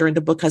chapter in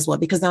the book as well,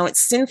 because now it's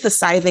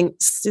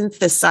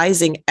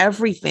synthesizing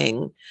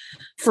everything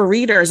for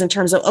readers in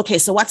terms of, okay,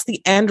 so what's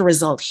the end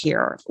result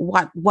here?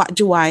 What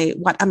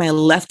am I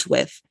left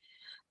with?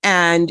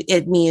 And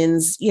it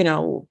means,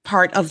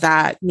 part of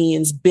that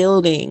means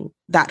building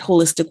that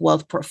holistic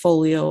wealth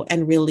portfolio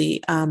and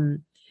really,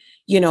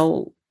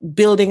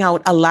 building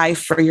out a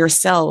life for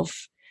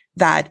yourself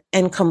that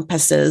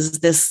encompasses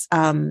this,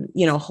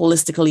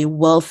 holistically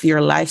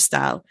wealthier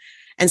lifestyle.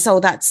 And so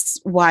that's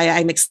why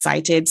I'm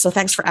excited. So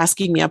thanks for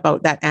asking me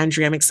about that,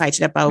 Andrea. I'm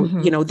excited about,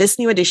 this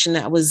new edition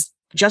that was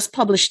just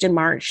published in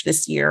March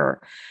this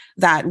year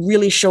that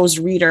really shows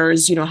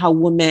readers, how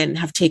women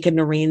have taken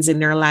the reins in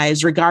their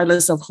lives,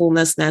 regardless of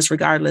homelessness,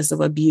 regardless of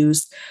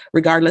abuse,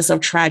 regardless of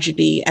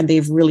tragedy, and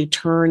they've really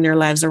turned their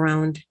lives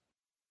around.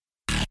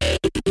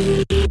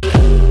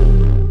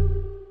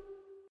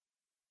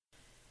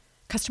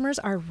 Customers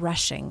are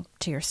rushing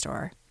to your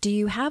store. Do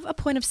you have a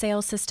point of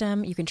sale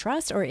system you can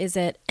trust, or is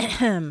it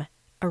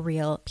a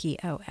real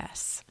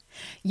POS?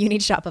 You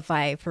need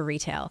Shopify for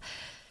retail.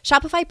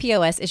 Shopify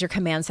POS is your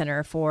command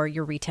center for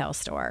your retail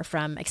store.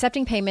 From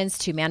accepting payments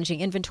to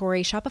managing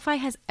inventory, Shopify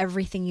has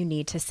everything you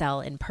need to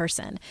sell in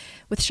person.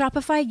 With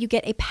Shopify, you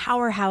get a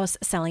powerhouse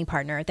selling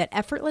partner that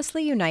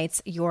effortlessly unites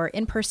your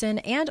in-person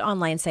and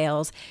online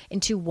sales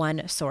into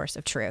one source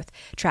of truth.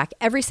 Track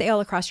every sale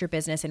across your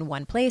business in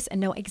one place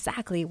and know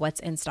exactly what's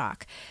in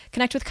stock.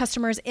 Connect with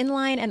customers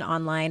inline and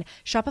online.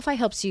 Shopify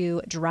helps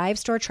you drive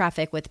store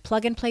traffic with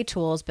plug-and-play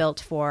tools built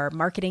for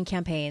marketing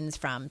campaigns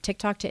from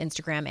TikTok to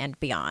Instagram and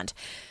beyond.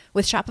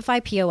 With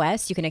Shopify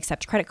POS, you can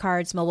accept credit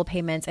cards, mobile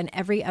payments, and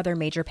every other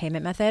major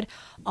payment method,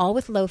 all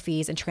with low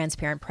fees and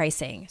transparent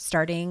pricing,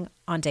 starting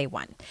on day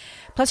one.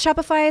 Plus,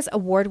 Shopify's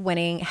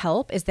award-winning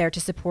help is there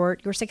to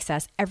support your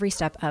success every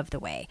step of the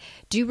way.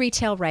 Do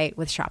retail right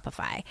with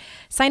Shopify.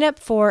 Sign up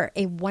for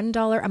a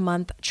 $1 a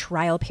month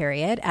trial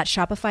period at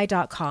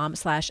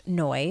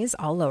shopify.com/noise,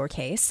 all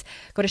lowercase.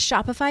 Go to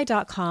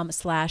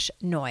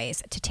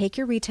shopify.com/noise to take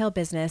your retail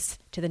business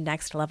to the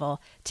next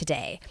level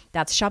today.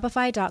 That's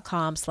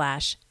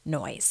shopify.com/noise.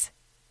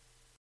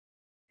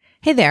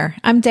 Hey there,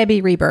 I'm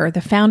Debbie Reber, the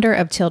founder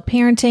of Tilt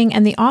Parenting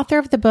and the author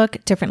of the book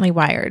Differently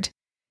Wired.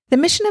 The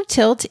mission of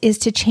Tilt is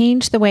to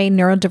change the way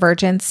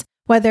neurodivergence,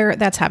 whether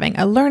that's having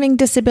a learning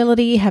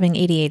disability, having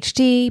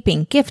ADHD,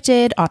 being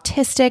gifted,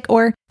 autistic,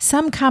 or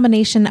some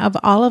combination of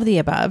all of the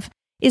above,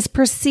 is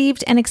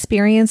perceived and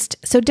experienced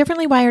so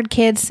differently wired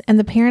kids and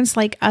the parents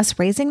like us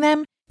raising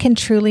them can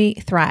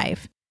truly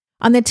thrive.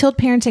 On the Tilt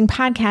Parenting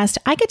podcast,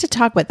 I get to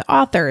talk with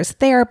authors,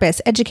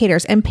 therapists,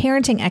 educators, and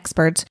parenting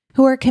experts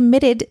who are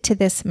committed to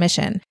this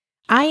mission.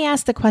 I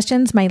ask the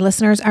questions my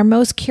listeners are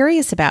most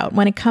curious about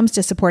when it comes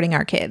to supporting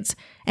our kids.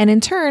 And in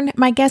turn,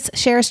 my guests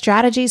share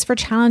strategies for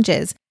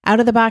challenges,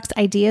 out-of-the-box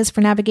ideas for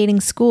navigating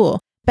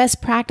school,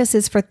 best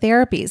practices for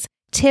therapies,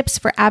 tips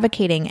for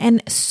advocating,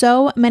 and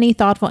so many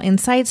thoughtful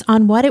insights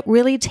on what it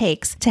really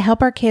takes to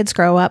help our kids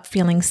grow up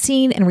feeling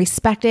seen and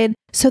respected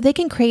so they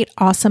can create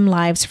awesome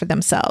lives for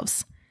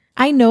themselves.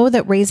 I know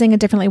that raising a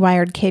differently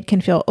wired kid can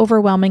feel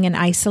overwhelming and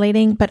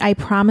isolating, but I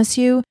promise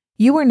you,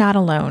 you are not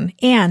alone,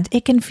 and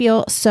it can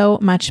feel so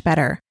much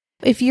better.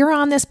 If you're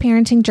on this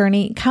parenting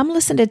journey, come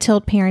listen to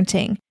Tilt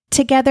Parenting.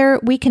 Together,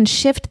 we can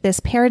shift this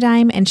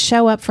paradigm and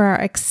show up for our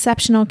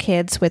exceptional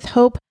kids with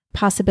hope,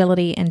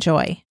 possibility, and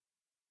joy.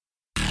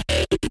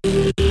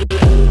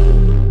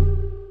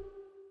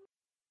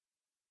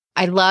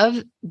 I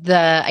love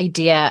the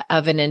idea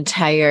of an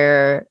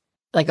entire,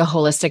 like a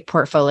holistic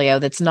portfolio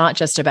that's not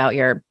just about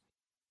your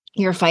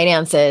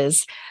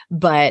finances,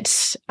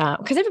 but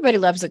because everybody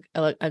loves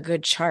a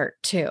good chart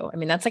too. I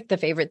mean, that's like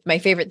my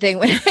favorite thing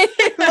when I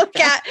look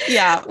at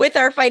with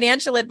our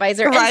financial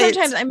advisor. Right. And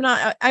sometimes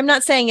I'm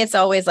not saying it's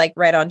always like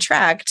right on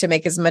track to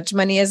make as much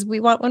money as we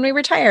want when we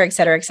retire, et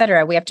cetera, et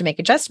cetera. We have to make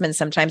adjustments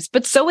sometimes,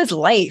 but so is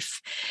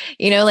life.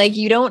 Like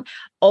you don't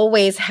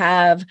always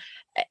have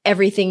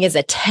everything is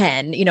a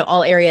 10,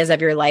 all areas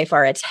of your life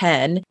are a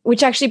 10,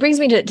 which actually brings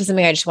me to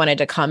something I just wanted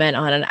to comment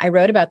on. And I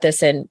wrote about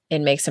this in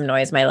Make Some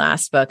Noise, my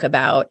last book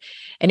and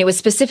it was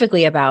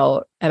specifically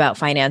about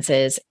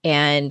finances.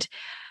 And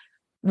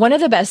one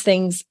of the best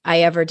things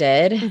I ever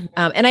did,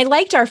 and I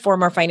liked our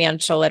former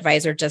financial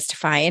advisor just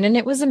fine, and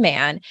it was a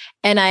man,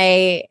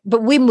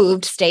 but we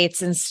moved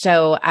states. And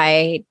so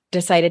I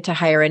decided to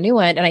hire a new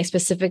one. And I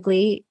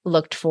specifically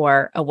looked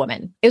for a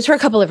woman. It was for a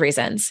couple of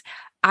reasons.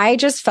 I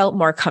just felt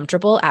more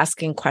comfortable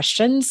asking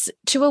questions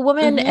to a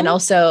woman. And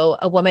also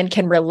a woman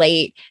can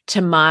relate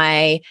to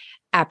my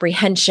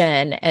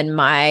apprehension and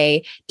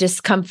my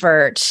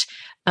discomfort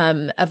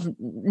of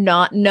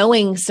not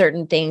knowing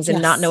certain things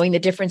and not knowing the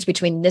difference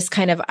between this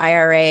kind of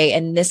IRA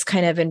and this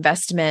kind of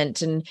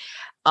investment and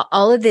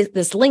all of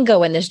this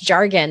lingo and this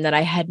jargon that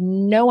I had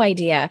no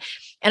idea.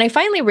 And I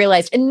finally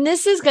realized, and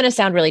this is going to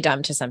sound really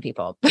dumb to some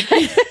people, but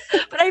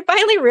I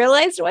finally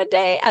realized one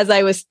day as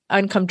I was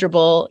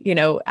uncomfortable,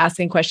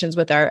 asking questions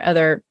with our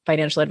other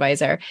financial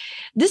advisor,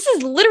 this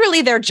is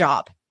literally their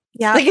job.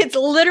 Yeah. Like it's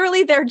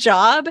literally their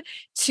job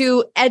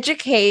to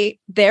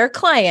educate their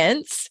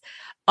clients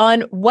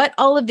on what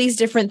all of these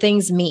different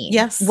things mean.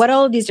 Yes. What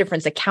all of these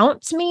different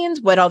accounts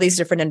means, what all these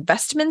different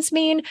investments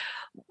mean,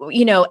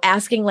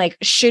 asking like,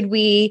 should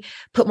we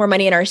put more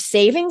money in our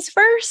savings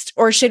first?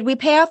 Or should we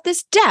pay off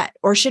this debt?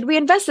 Or should we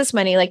invest this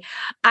money? Like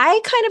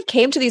I kind of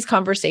came to these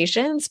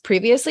conversations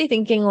previously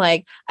thinking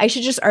like, I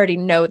should just already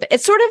know that.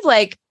 It's sort of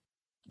like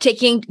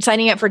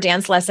signing up for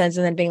dance lessons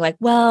and then being like,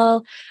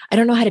 well, I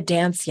don't know how to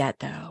dance yet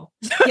though.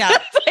 Yeah.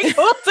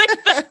 What's like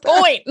the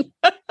point?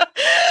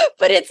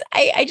 But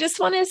I just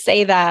want to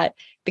say that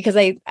because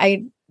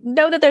I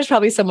know that there's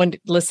probably someone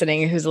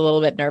listening who's a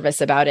little bit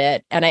nervous about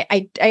it. And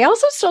I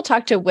also still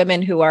talk to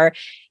women who are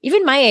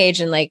even my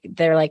age and like,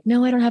 they're like,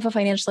 no, I don't have a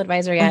financial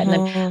advisor yet. And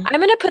then I'm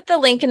going to put the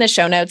link in the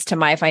show notes to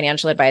my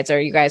financial advisor.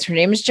 You guys, her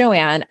name is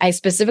Joanne. I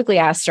specifically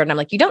asked her and I'm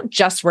like, you don't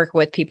just work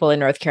with people in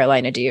North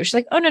Carolina, do you? She's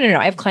like, oh, no.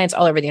 I have clients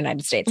all over the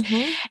United States.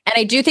 And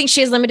I do think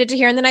she is limited to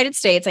here in the United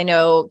States. I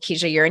know,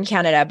 Keisha, you're in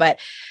Canada, but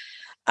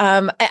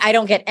I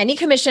don't get any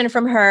commission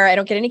from her. I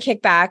don't get any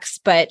kickbacks,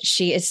 but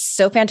she is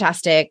so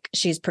fantastic.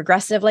 She's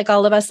progressive, like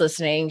all of us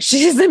listening.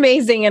 She's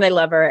amazing and I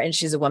love her. And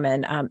she's a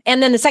woman.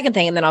 And then the second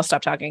thing, and then I'll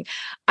stop talking.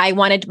 I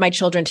wanted my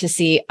children to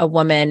see a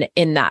woman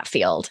in that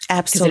field.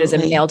 Absolutely. Because it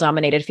is a male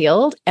dominated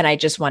field. And I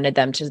just wanted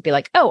them to be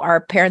like, oh,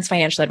 our parents'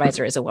 financial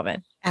advisor is a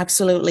woman.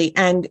 Absolutely.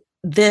 And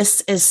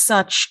this is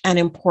such an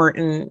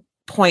important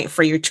point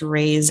for you to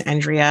raise,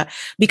 Andrea,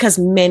 because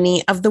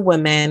many of the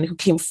women who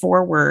came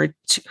forward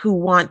who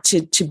want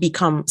to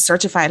become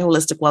certified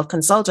holistic wealth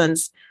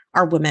consultants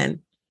are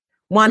women,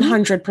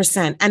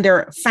 100%. And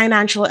they're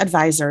financial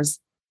advisors,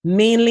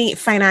 mainly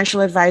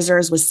financial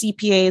advisors with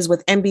CPAs,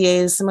 with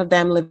MBAs. Some of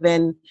them live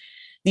in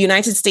the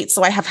United States.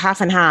 So I have half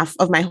and half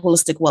of my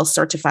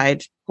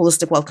certified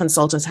holistic wealth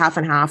consultants, half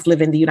and half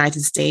live in the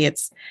United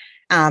States.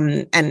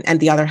 And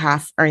the other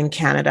half are in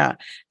Canada.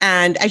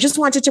 And I just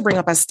wanted to bring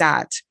up a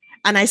stat.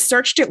 And I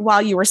searched it while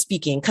you were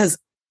speaking because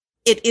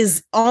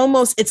it's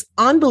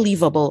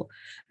unbelievable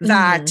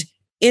that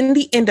in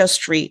the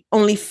industry,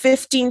 only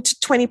 15 to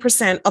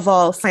 20% of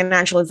all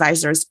financial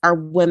advisors are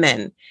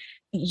women.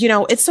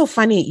 It's so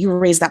funny you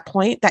raised that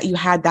point that you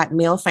had that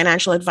male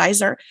financial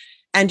advisor.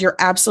 And you're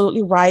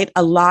absolutely right.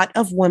 A lot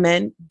of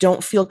women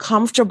don't feel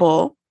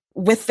comfortable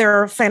with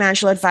their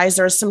financial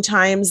advisors.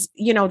 Sometimes,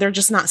 they're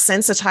just not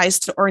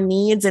sensitized to our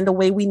needs in the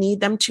way we need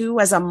them to.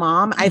 As a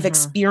mom, I've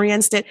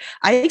experienced it.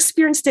 I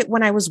experienced it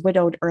when I was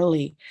widowed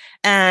early.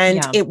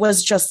 And it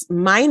was just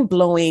mind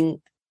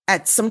blowing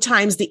at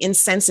sometimes the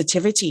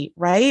insensitivity,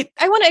 right?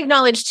 I want to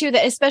acknowledge too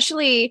that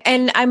especially,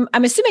 and I'm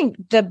assuming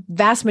the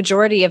vast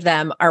majority of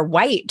them are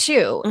white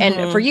too.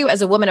 And for you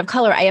as a woman of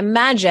color, I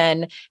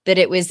imagine that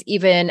it was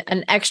even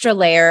an extra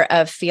layer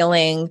of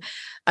feeling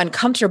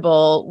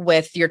uncomfortable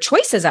with your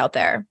choices out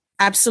there.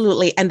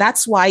 Absolutely. And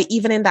that's why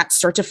even in that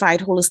certified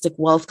holistic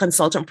wealth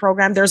consultant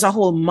program, there's a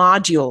whole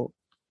module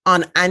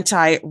on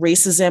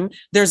anti-racism.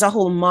 There's a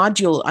whole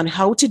module on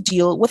how to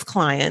deal with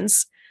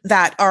clients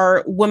that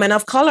are women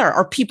of color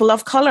or people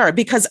of color,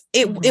 because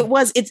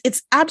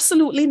it's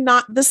absolutely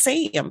not the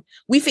same.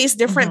 We face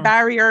different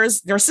barriers.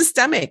 They're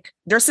systemic.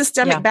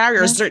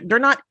 Barriers. They're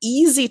not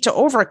easy to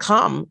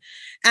overcome.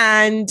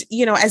 And,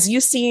 as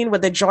you've seen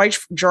with the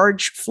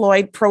George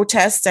Floyd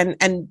protests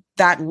and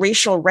that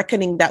racial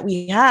reckoning that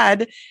we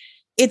had,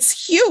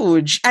 it's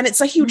huge. And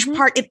it's a huge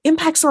part. It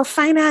impacts our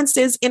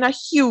finances in a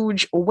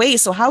huge way.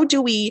 So how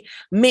do we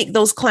make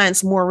those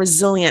clients more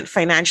resilient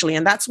financially?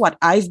 And that's what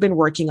I've been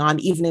working on,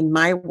 even in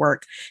my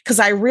work, because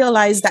I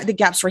realized that the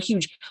gaps were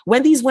huge.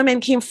 When these women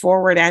came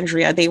forward,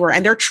 Andrea,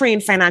 they're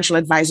trained financial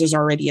advisors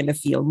already in the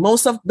field.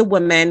 Most of the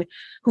women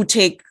who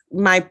take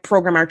my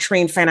program are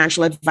trained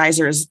financial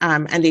advisors.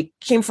 And they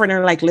came forward and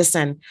they're like,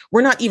 listen,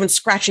 we're not even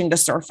scratching the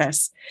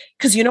surface.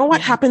 Because you know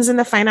what happens in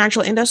the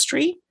financial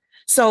industry?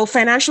 So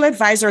financial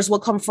advisors will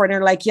come forward and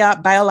they're like, yeah,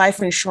 buy a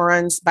life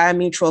insurance, buy a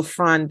mutual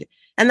fund.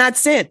 And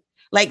that's it.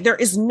 Like there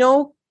is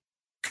no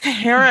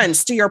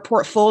coherence to your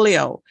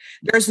portfolio.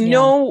 There's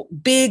no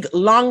big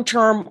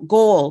long-term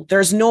goal.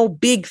 There's no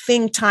big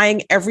thing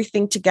tying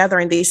everything together.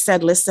 And they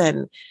said,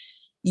 listen,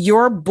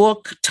 your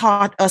book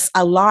taught us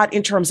a lot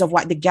in terms of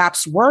what the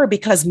gaps were,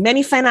 because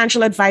many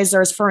financial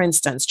advisors, for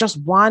instance, just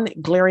one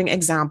glaring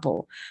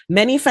example,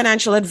 many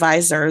financial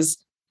advisors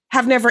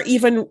have never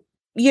even,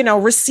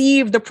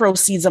 received the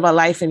proceeds of a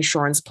life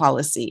insurance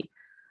policy.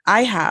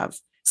 I have.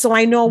 So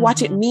I know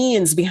what it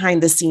means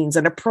behind the scenes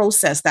and the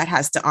process that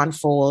has to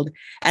unfold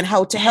and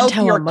how to help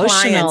your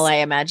clients. I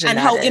imagine, and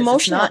how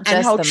emotional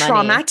and how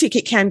traumatic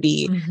it can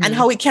be and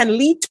how it can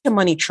lead to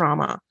money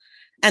trauma.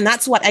 And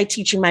that's what I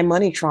teach in my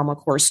money trauma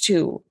course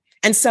too.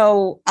 And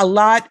so a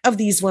lot of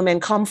these women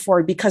come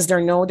forward because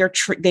they know their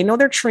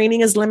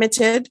training is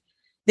limited.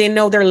 They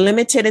know they're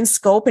limited in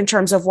scope in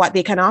terms of what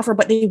they can offer,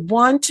 but they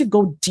want to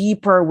go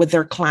deeper with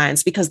their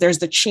clients because there's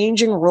the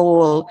changing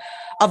role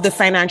of the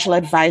financial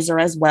advisor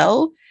as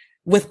well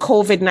with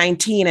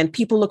COVID-19 and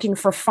people looking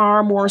for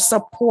far more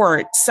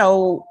support.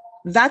 So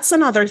that's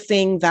another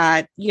thing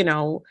that,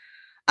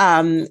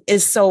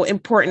 is so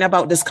important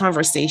about this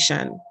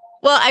conversation.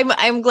 Well,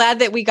 I'm glad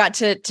that we got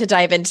to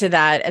dive into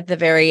that at the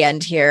very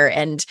end here,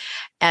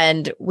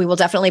 and we will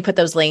definitely put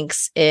those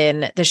links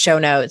in the show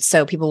notes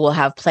so people will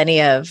have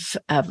plenty of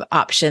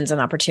options and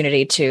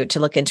opportunity to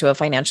look into a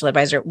financial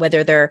advisor,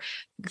 whether they're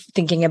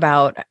thinking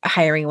about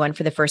hiring one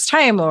for the first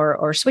time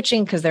or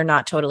switching because they're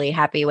not totally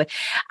happy with.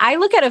 I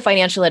look at a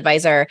financial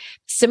advisor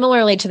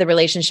similarly to the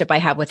relationship I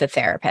have with a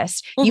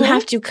therapist. You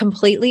have to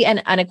completely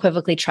and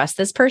unequivocally trust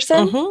this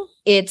person.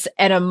 It's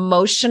an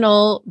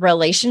emotional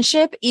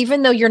relationship,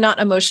 even though you're not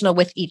emotional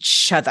with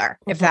each other,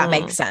 if that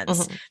makes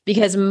sense.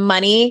 Because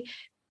money,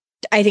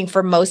 I think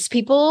for most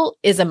people,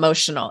 is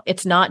emotional.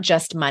 It's not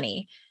just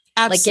money.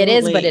 Absolutely. Like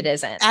it is, but it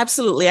isn't.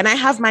 Absolutely. And I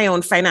have my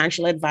own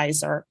financial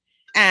advisor.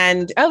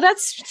 And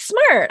that's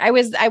smart.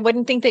 I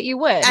wouldn't think that you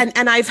would.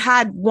 And I've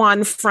had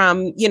one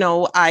from,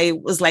 I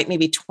was like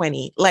maybe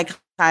 20, like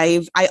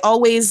I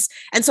always,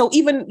 and so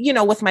even,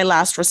 with my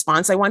last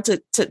response, I want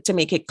to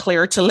make it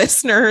clear to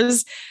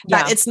listeners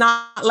that it's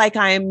not like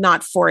I'm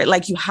not for it.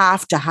 Like you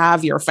have to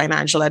have your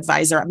financial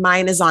advisor.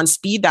 Mine is on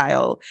speed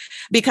dial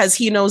because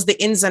he knows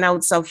the ins and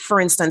outs of,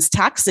 for instance,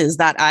 taxes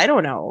that I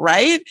don't know.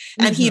 Right.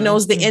 And he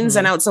knows the ins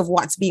and outs of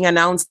what's being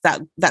announced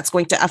that's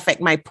going to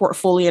affect my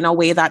portfolio in a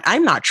way that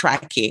I'm not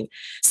tracking.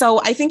 So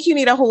I think you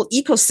need a whole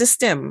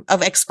ecosystem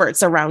of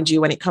experts around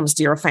you when it comes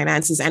to your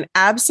finances. And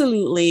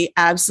absolutely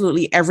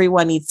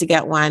everyone needs to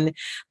get one.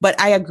 But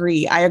I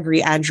agree,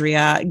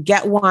 Andrea,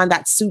 get one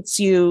that suits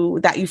you,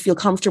 that you feel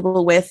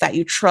comfortable with, that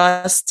you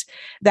trust,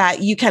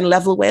 that you can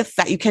level with,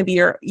 that you can be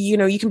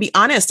you can be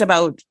honest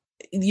about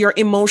your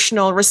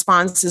emotional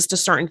responses to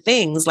certain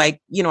things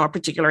like, a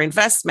particular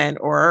investment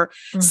or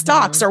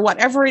stocks or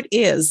whatever it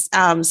is,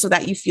 so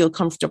that you feel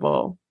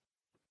comfortable.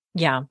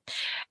 Yeah.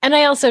 And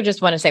I also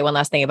just want to say one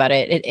last thing about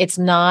it. It's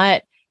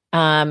not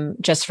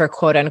just for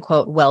quote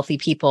unquote wealthy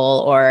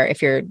people, or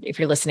if you're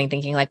listening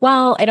thinking like,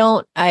 well, I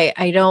don't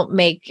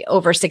make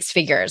over six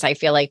figures. I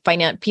feel like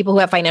people who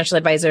have financial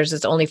advisors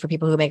is only for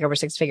people who make over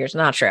six figures.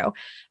 Not true.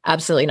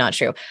 Absolutely not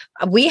true.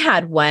 We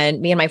had one,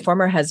 me and my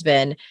former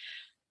husband.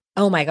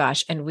 Oh my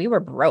gosh. And we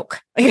were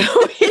broke. We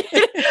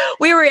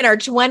were in our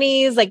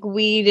 20s. Like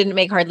we didn't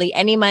make hardly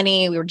any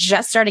money. We were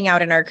just starting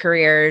out in our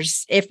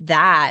careers. If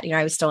that,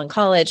 I was still in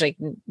college. Like,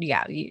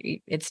 yeah,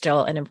 it's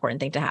still an important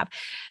thing to have.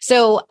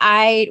 So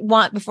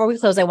before we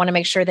close, I want to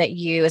make sure that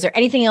is there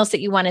anything else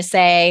that you want to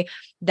say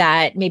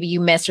that maybe you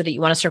missed or that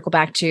you want to circle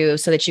back to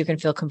so that you can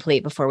feel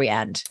complete before we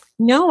end?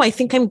 No, I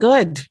think I'm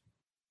good.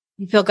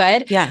 You feel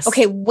good? Yes.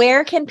 Okay.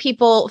 Where can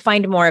people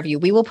find more of you?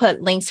 We will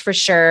put links for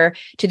sure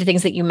to the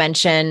things that you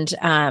mentioned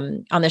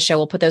on the show.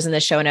 We'll put those in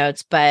the show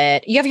notes,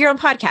 but you have your own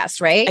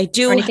podcast, right? I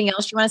do. Or anything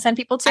else you want to send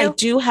people to? I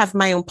do have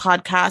my own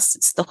podcast.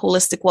 It's the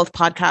Holistic Wealth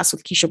Podcast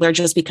with Keisha Blair,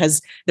 just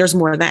because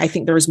I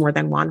think there is more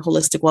than one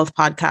Holistic Wealth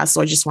podcast. So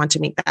I just want to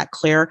make that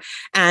clear.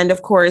 And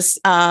of course,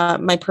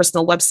 my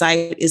personal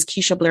website is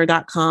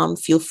keishablair.com.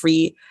 Feel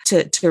free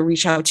to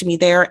reach out to me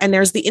there. And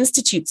there's the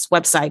Institute's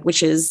website,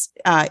 which is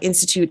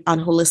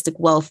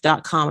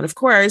instituteonholisticwealth.com. And of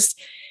course,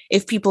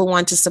 if people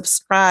want to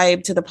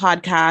subscribe to the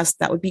podcast,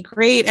 that would be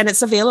great. And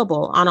it's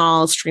available on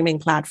all streaming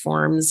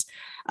platforms,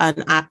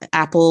 on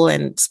Apple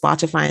and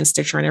Spotify and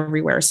Stitcher and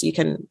everywhere. So you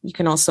can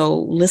also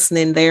listen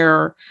in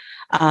there,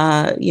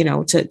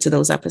 to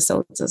those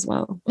episodes as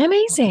well.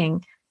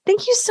 Amazing.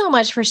 Thank you so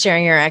much for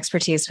sharing your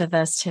expertise with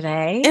us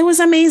today. It was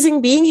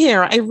amazing being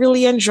here. I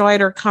really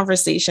enjoyed our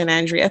conversation,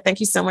 Andrea.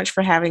 Thank you so much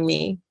for having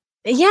me.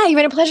 Yeah, you've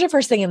been a pleasure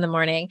first thing in the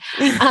morning.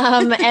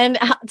 And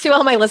to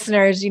all my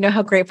listeners, you know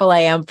how grateful I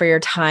am for your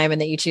time and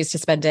that you choose to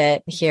spend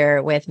it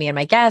here with me and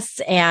my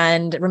guests.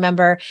 And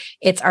remember,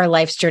 it's our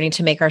life's journey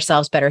to make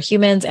ourselves better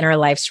humans and our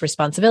life's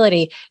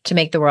responsibility to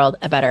make the world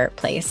a better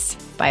place.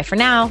 Bye for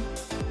now.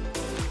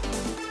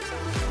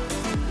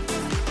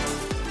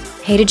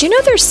 Hey, did you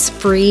know there's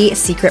free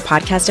secret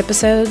podcast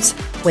episodes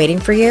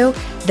waiting for you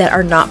that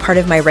are not part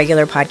of my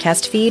regular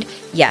podcast feed?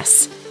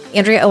 Yes.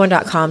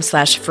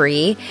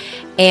 AndreaOwen.com/free.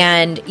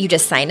 And you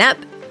just sign up.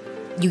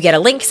 You get a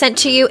link sent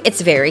to you. It's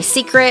very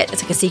secret.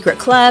 It's like a secret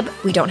club.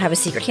 We don't have a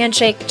secret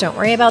handshake. Don't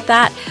worry about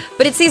that.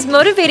 But it's these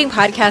motivating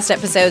podcast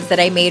episodes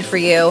that I made for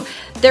you.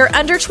 They're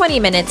under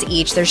 20 minutes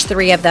each. There's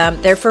 3 of them.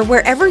 They're for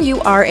wherever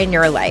you are in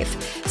your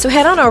life. So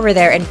head on over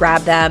there and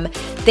grab them.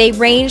 They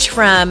range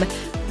from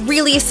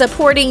really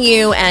supporting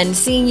you and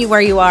seeing you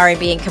where you are and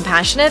being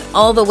compassionate,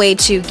 all the way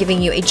to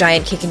giving you a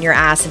giant kick in your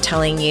ass and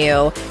telling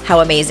you how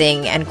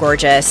amazing and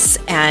gorgeous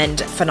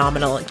and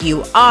phenomenal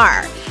you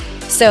are.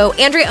 So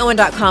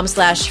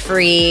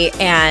AndreaOwen.com/free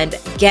and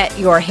get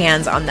your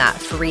hands on that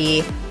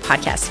free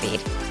podcast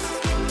feed.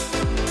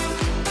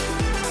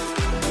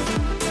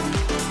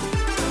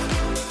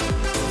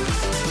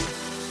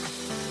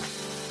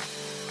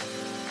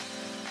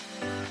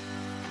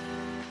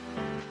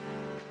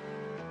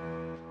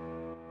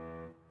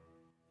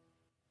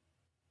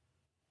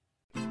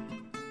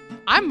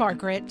 I'm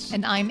Margaret.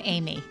 And I'm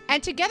Amy.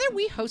 And together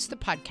we host the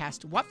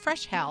podcast, What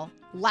Fresh Hell?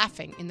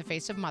 Laughing in the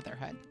Face of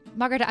Motherhood.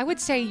 Margaret, I would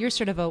say you're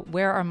sort of a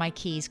where are my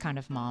keys kind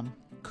of mom.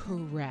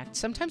 Correct.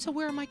 Sometimes a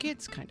where are my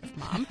kids kind of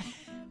mom.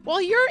 Well,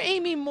 you're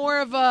Amy more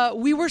of a,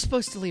 we were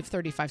supposed to leave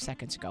 35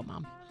 seconds ago,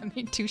 Mom. I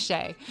mean, touche.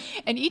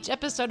 In each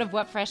episode of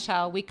What Fresh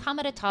Hell, we come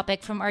at a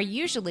topic from our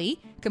usually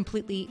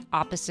completely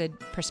opposite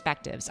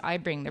perspectives. I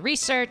bring the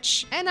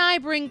research. And I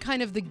bring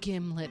kind of the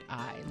gimlet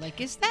eye.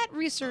 Like, is that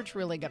research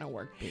really going to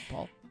work,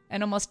 people?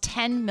 And almost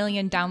 10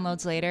 million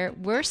downloads later,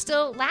 we're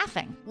still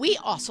laughing. We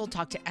also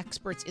talk to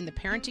experts in the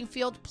parenting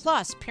field,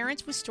 plus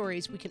parents with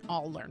stories we can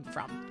all learn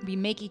from. We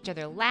make each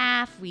other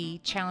laugh, we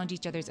challenge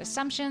each other's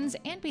assumptions,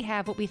 and we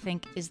have what we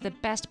think is the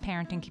best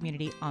parenting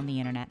community on the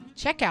internet.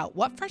 Check out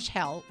What Fresh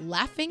Hell,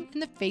 Laughing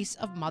in the Face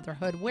of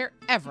Motherhood,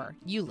 wherever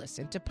you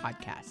listen to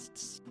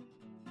podcasts.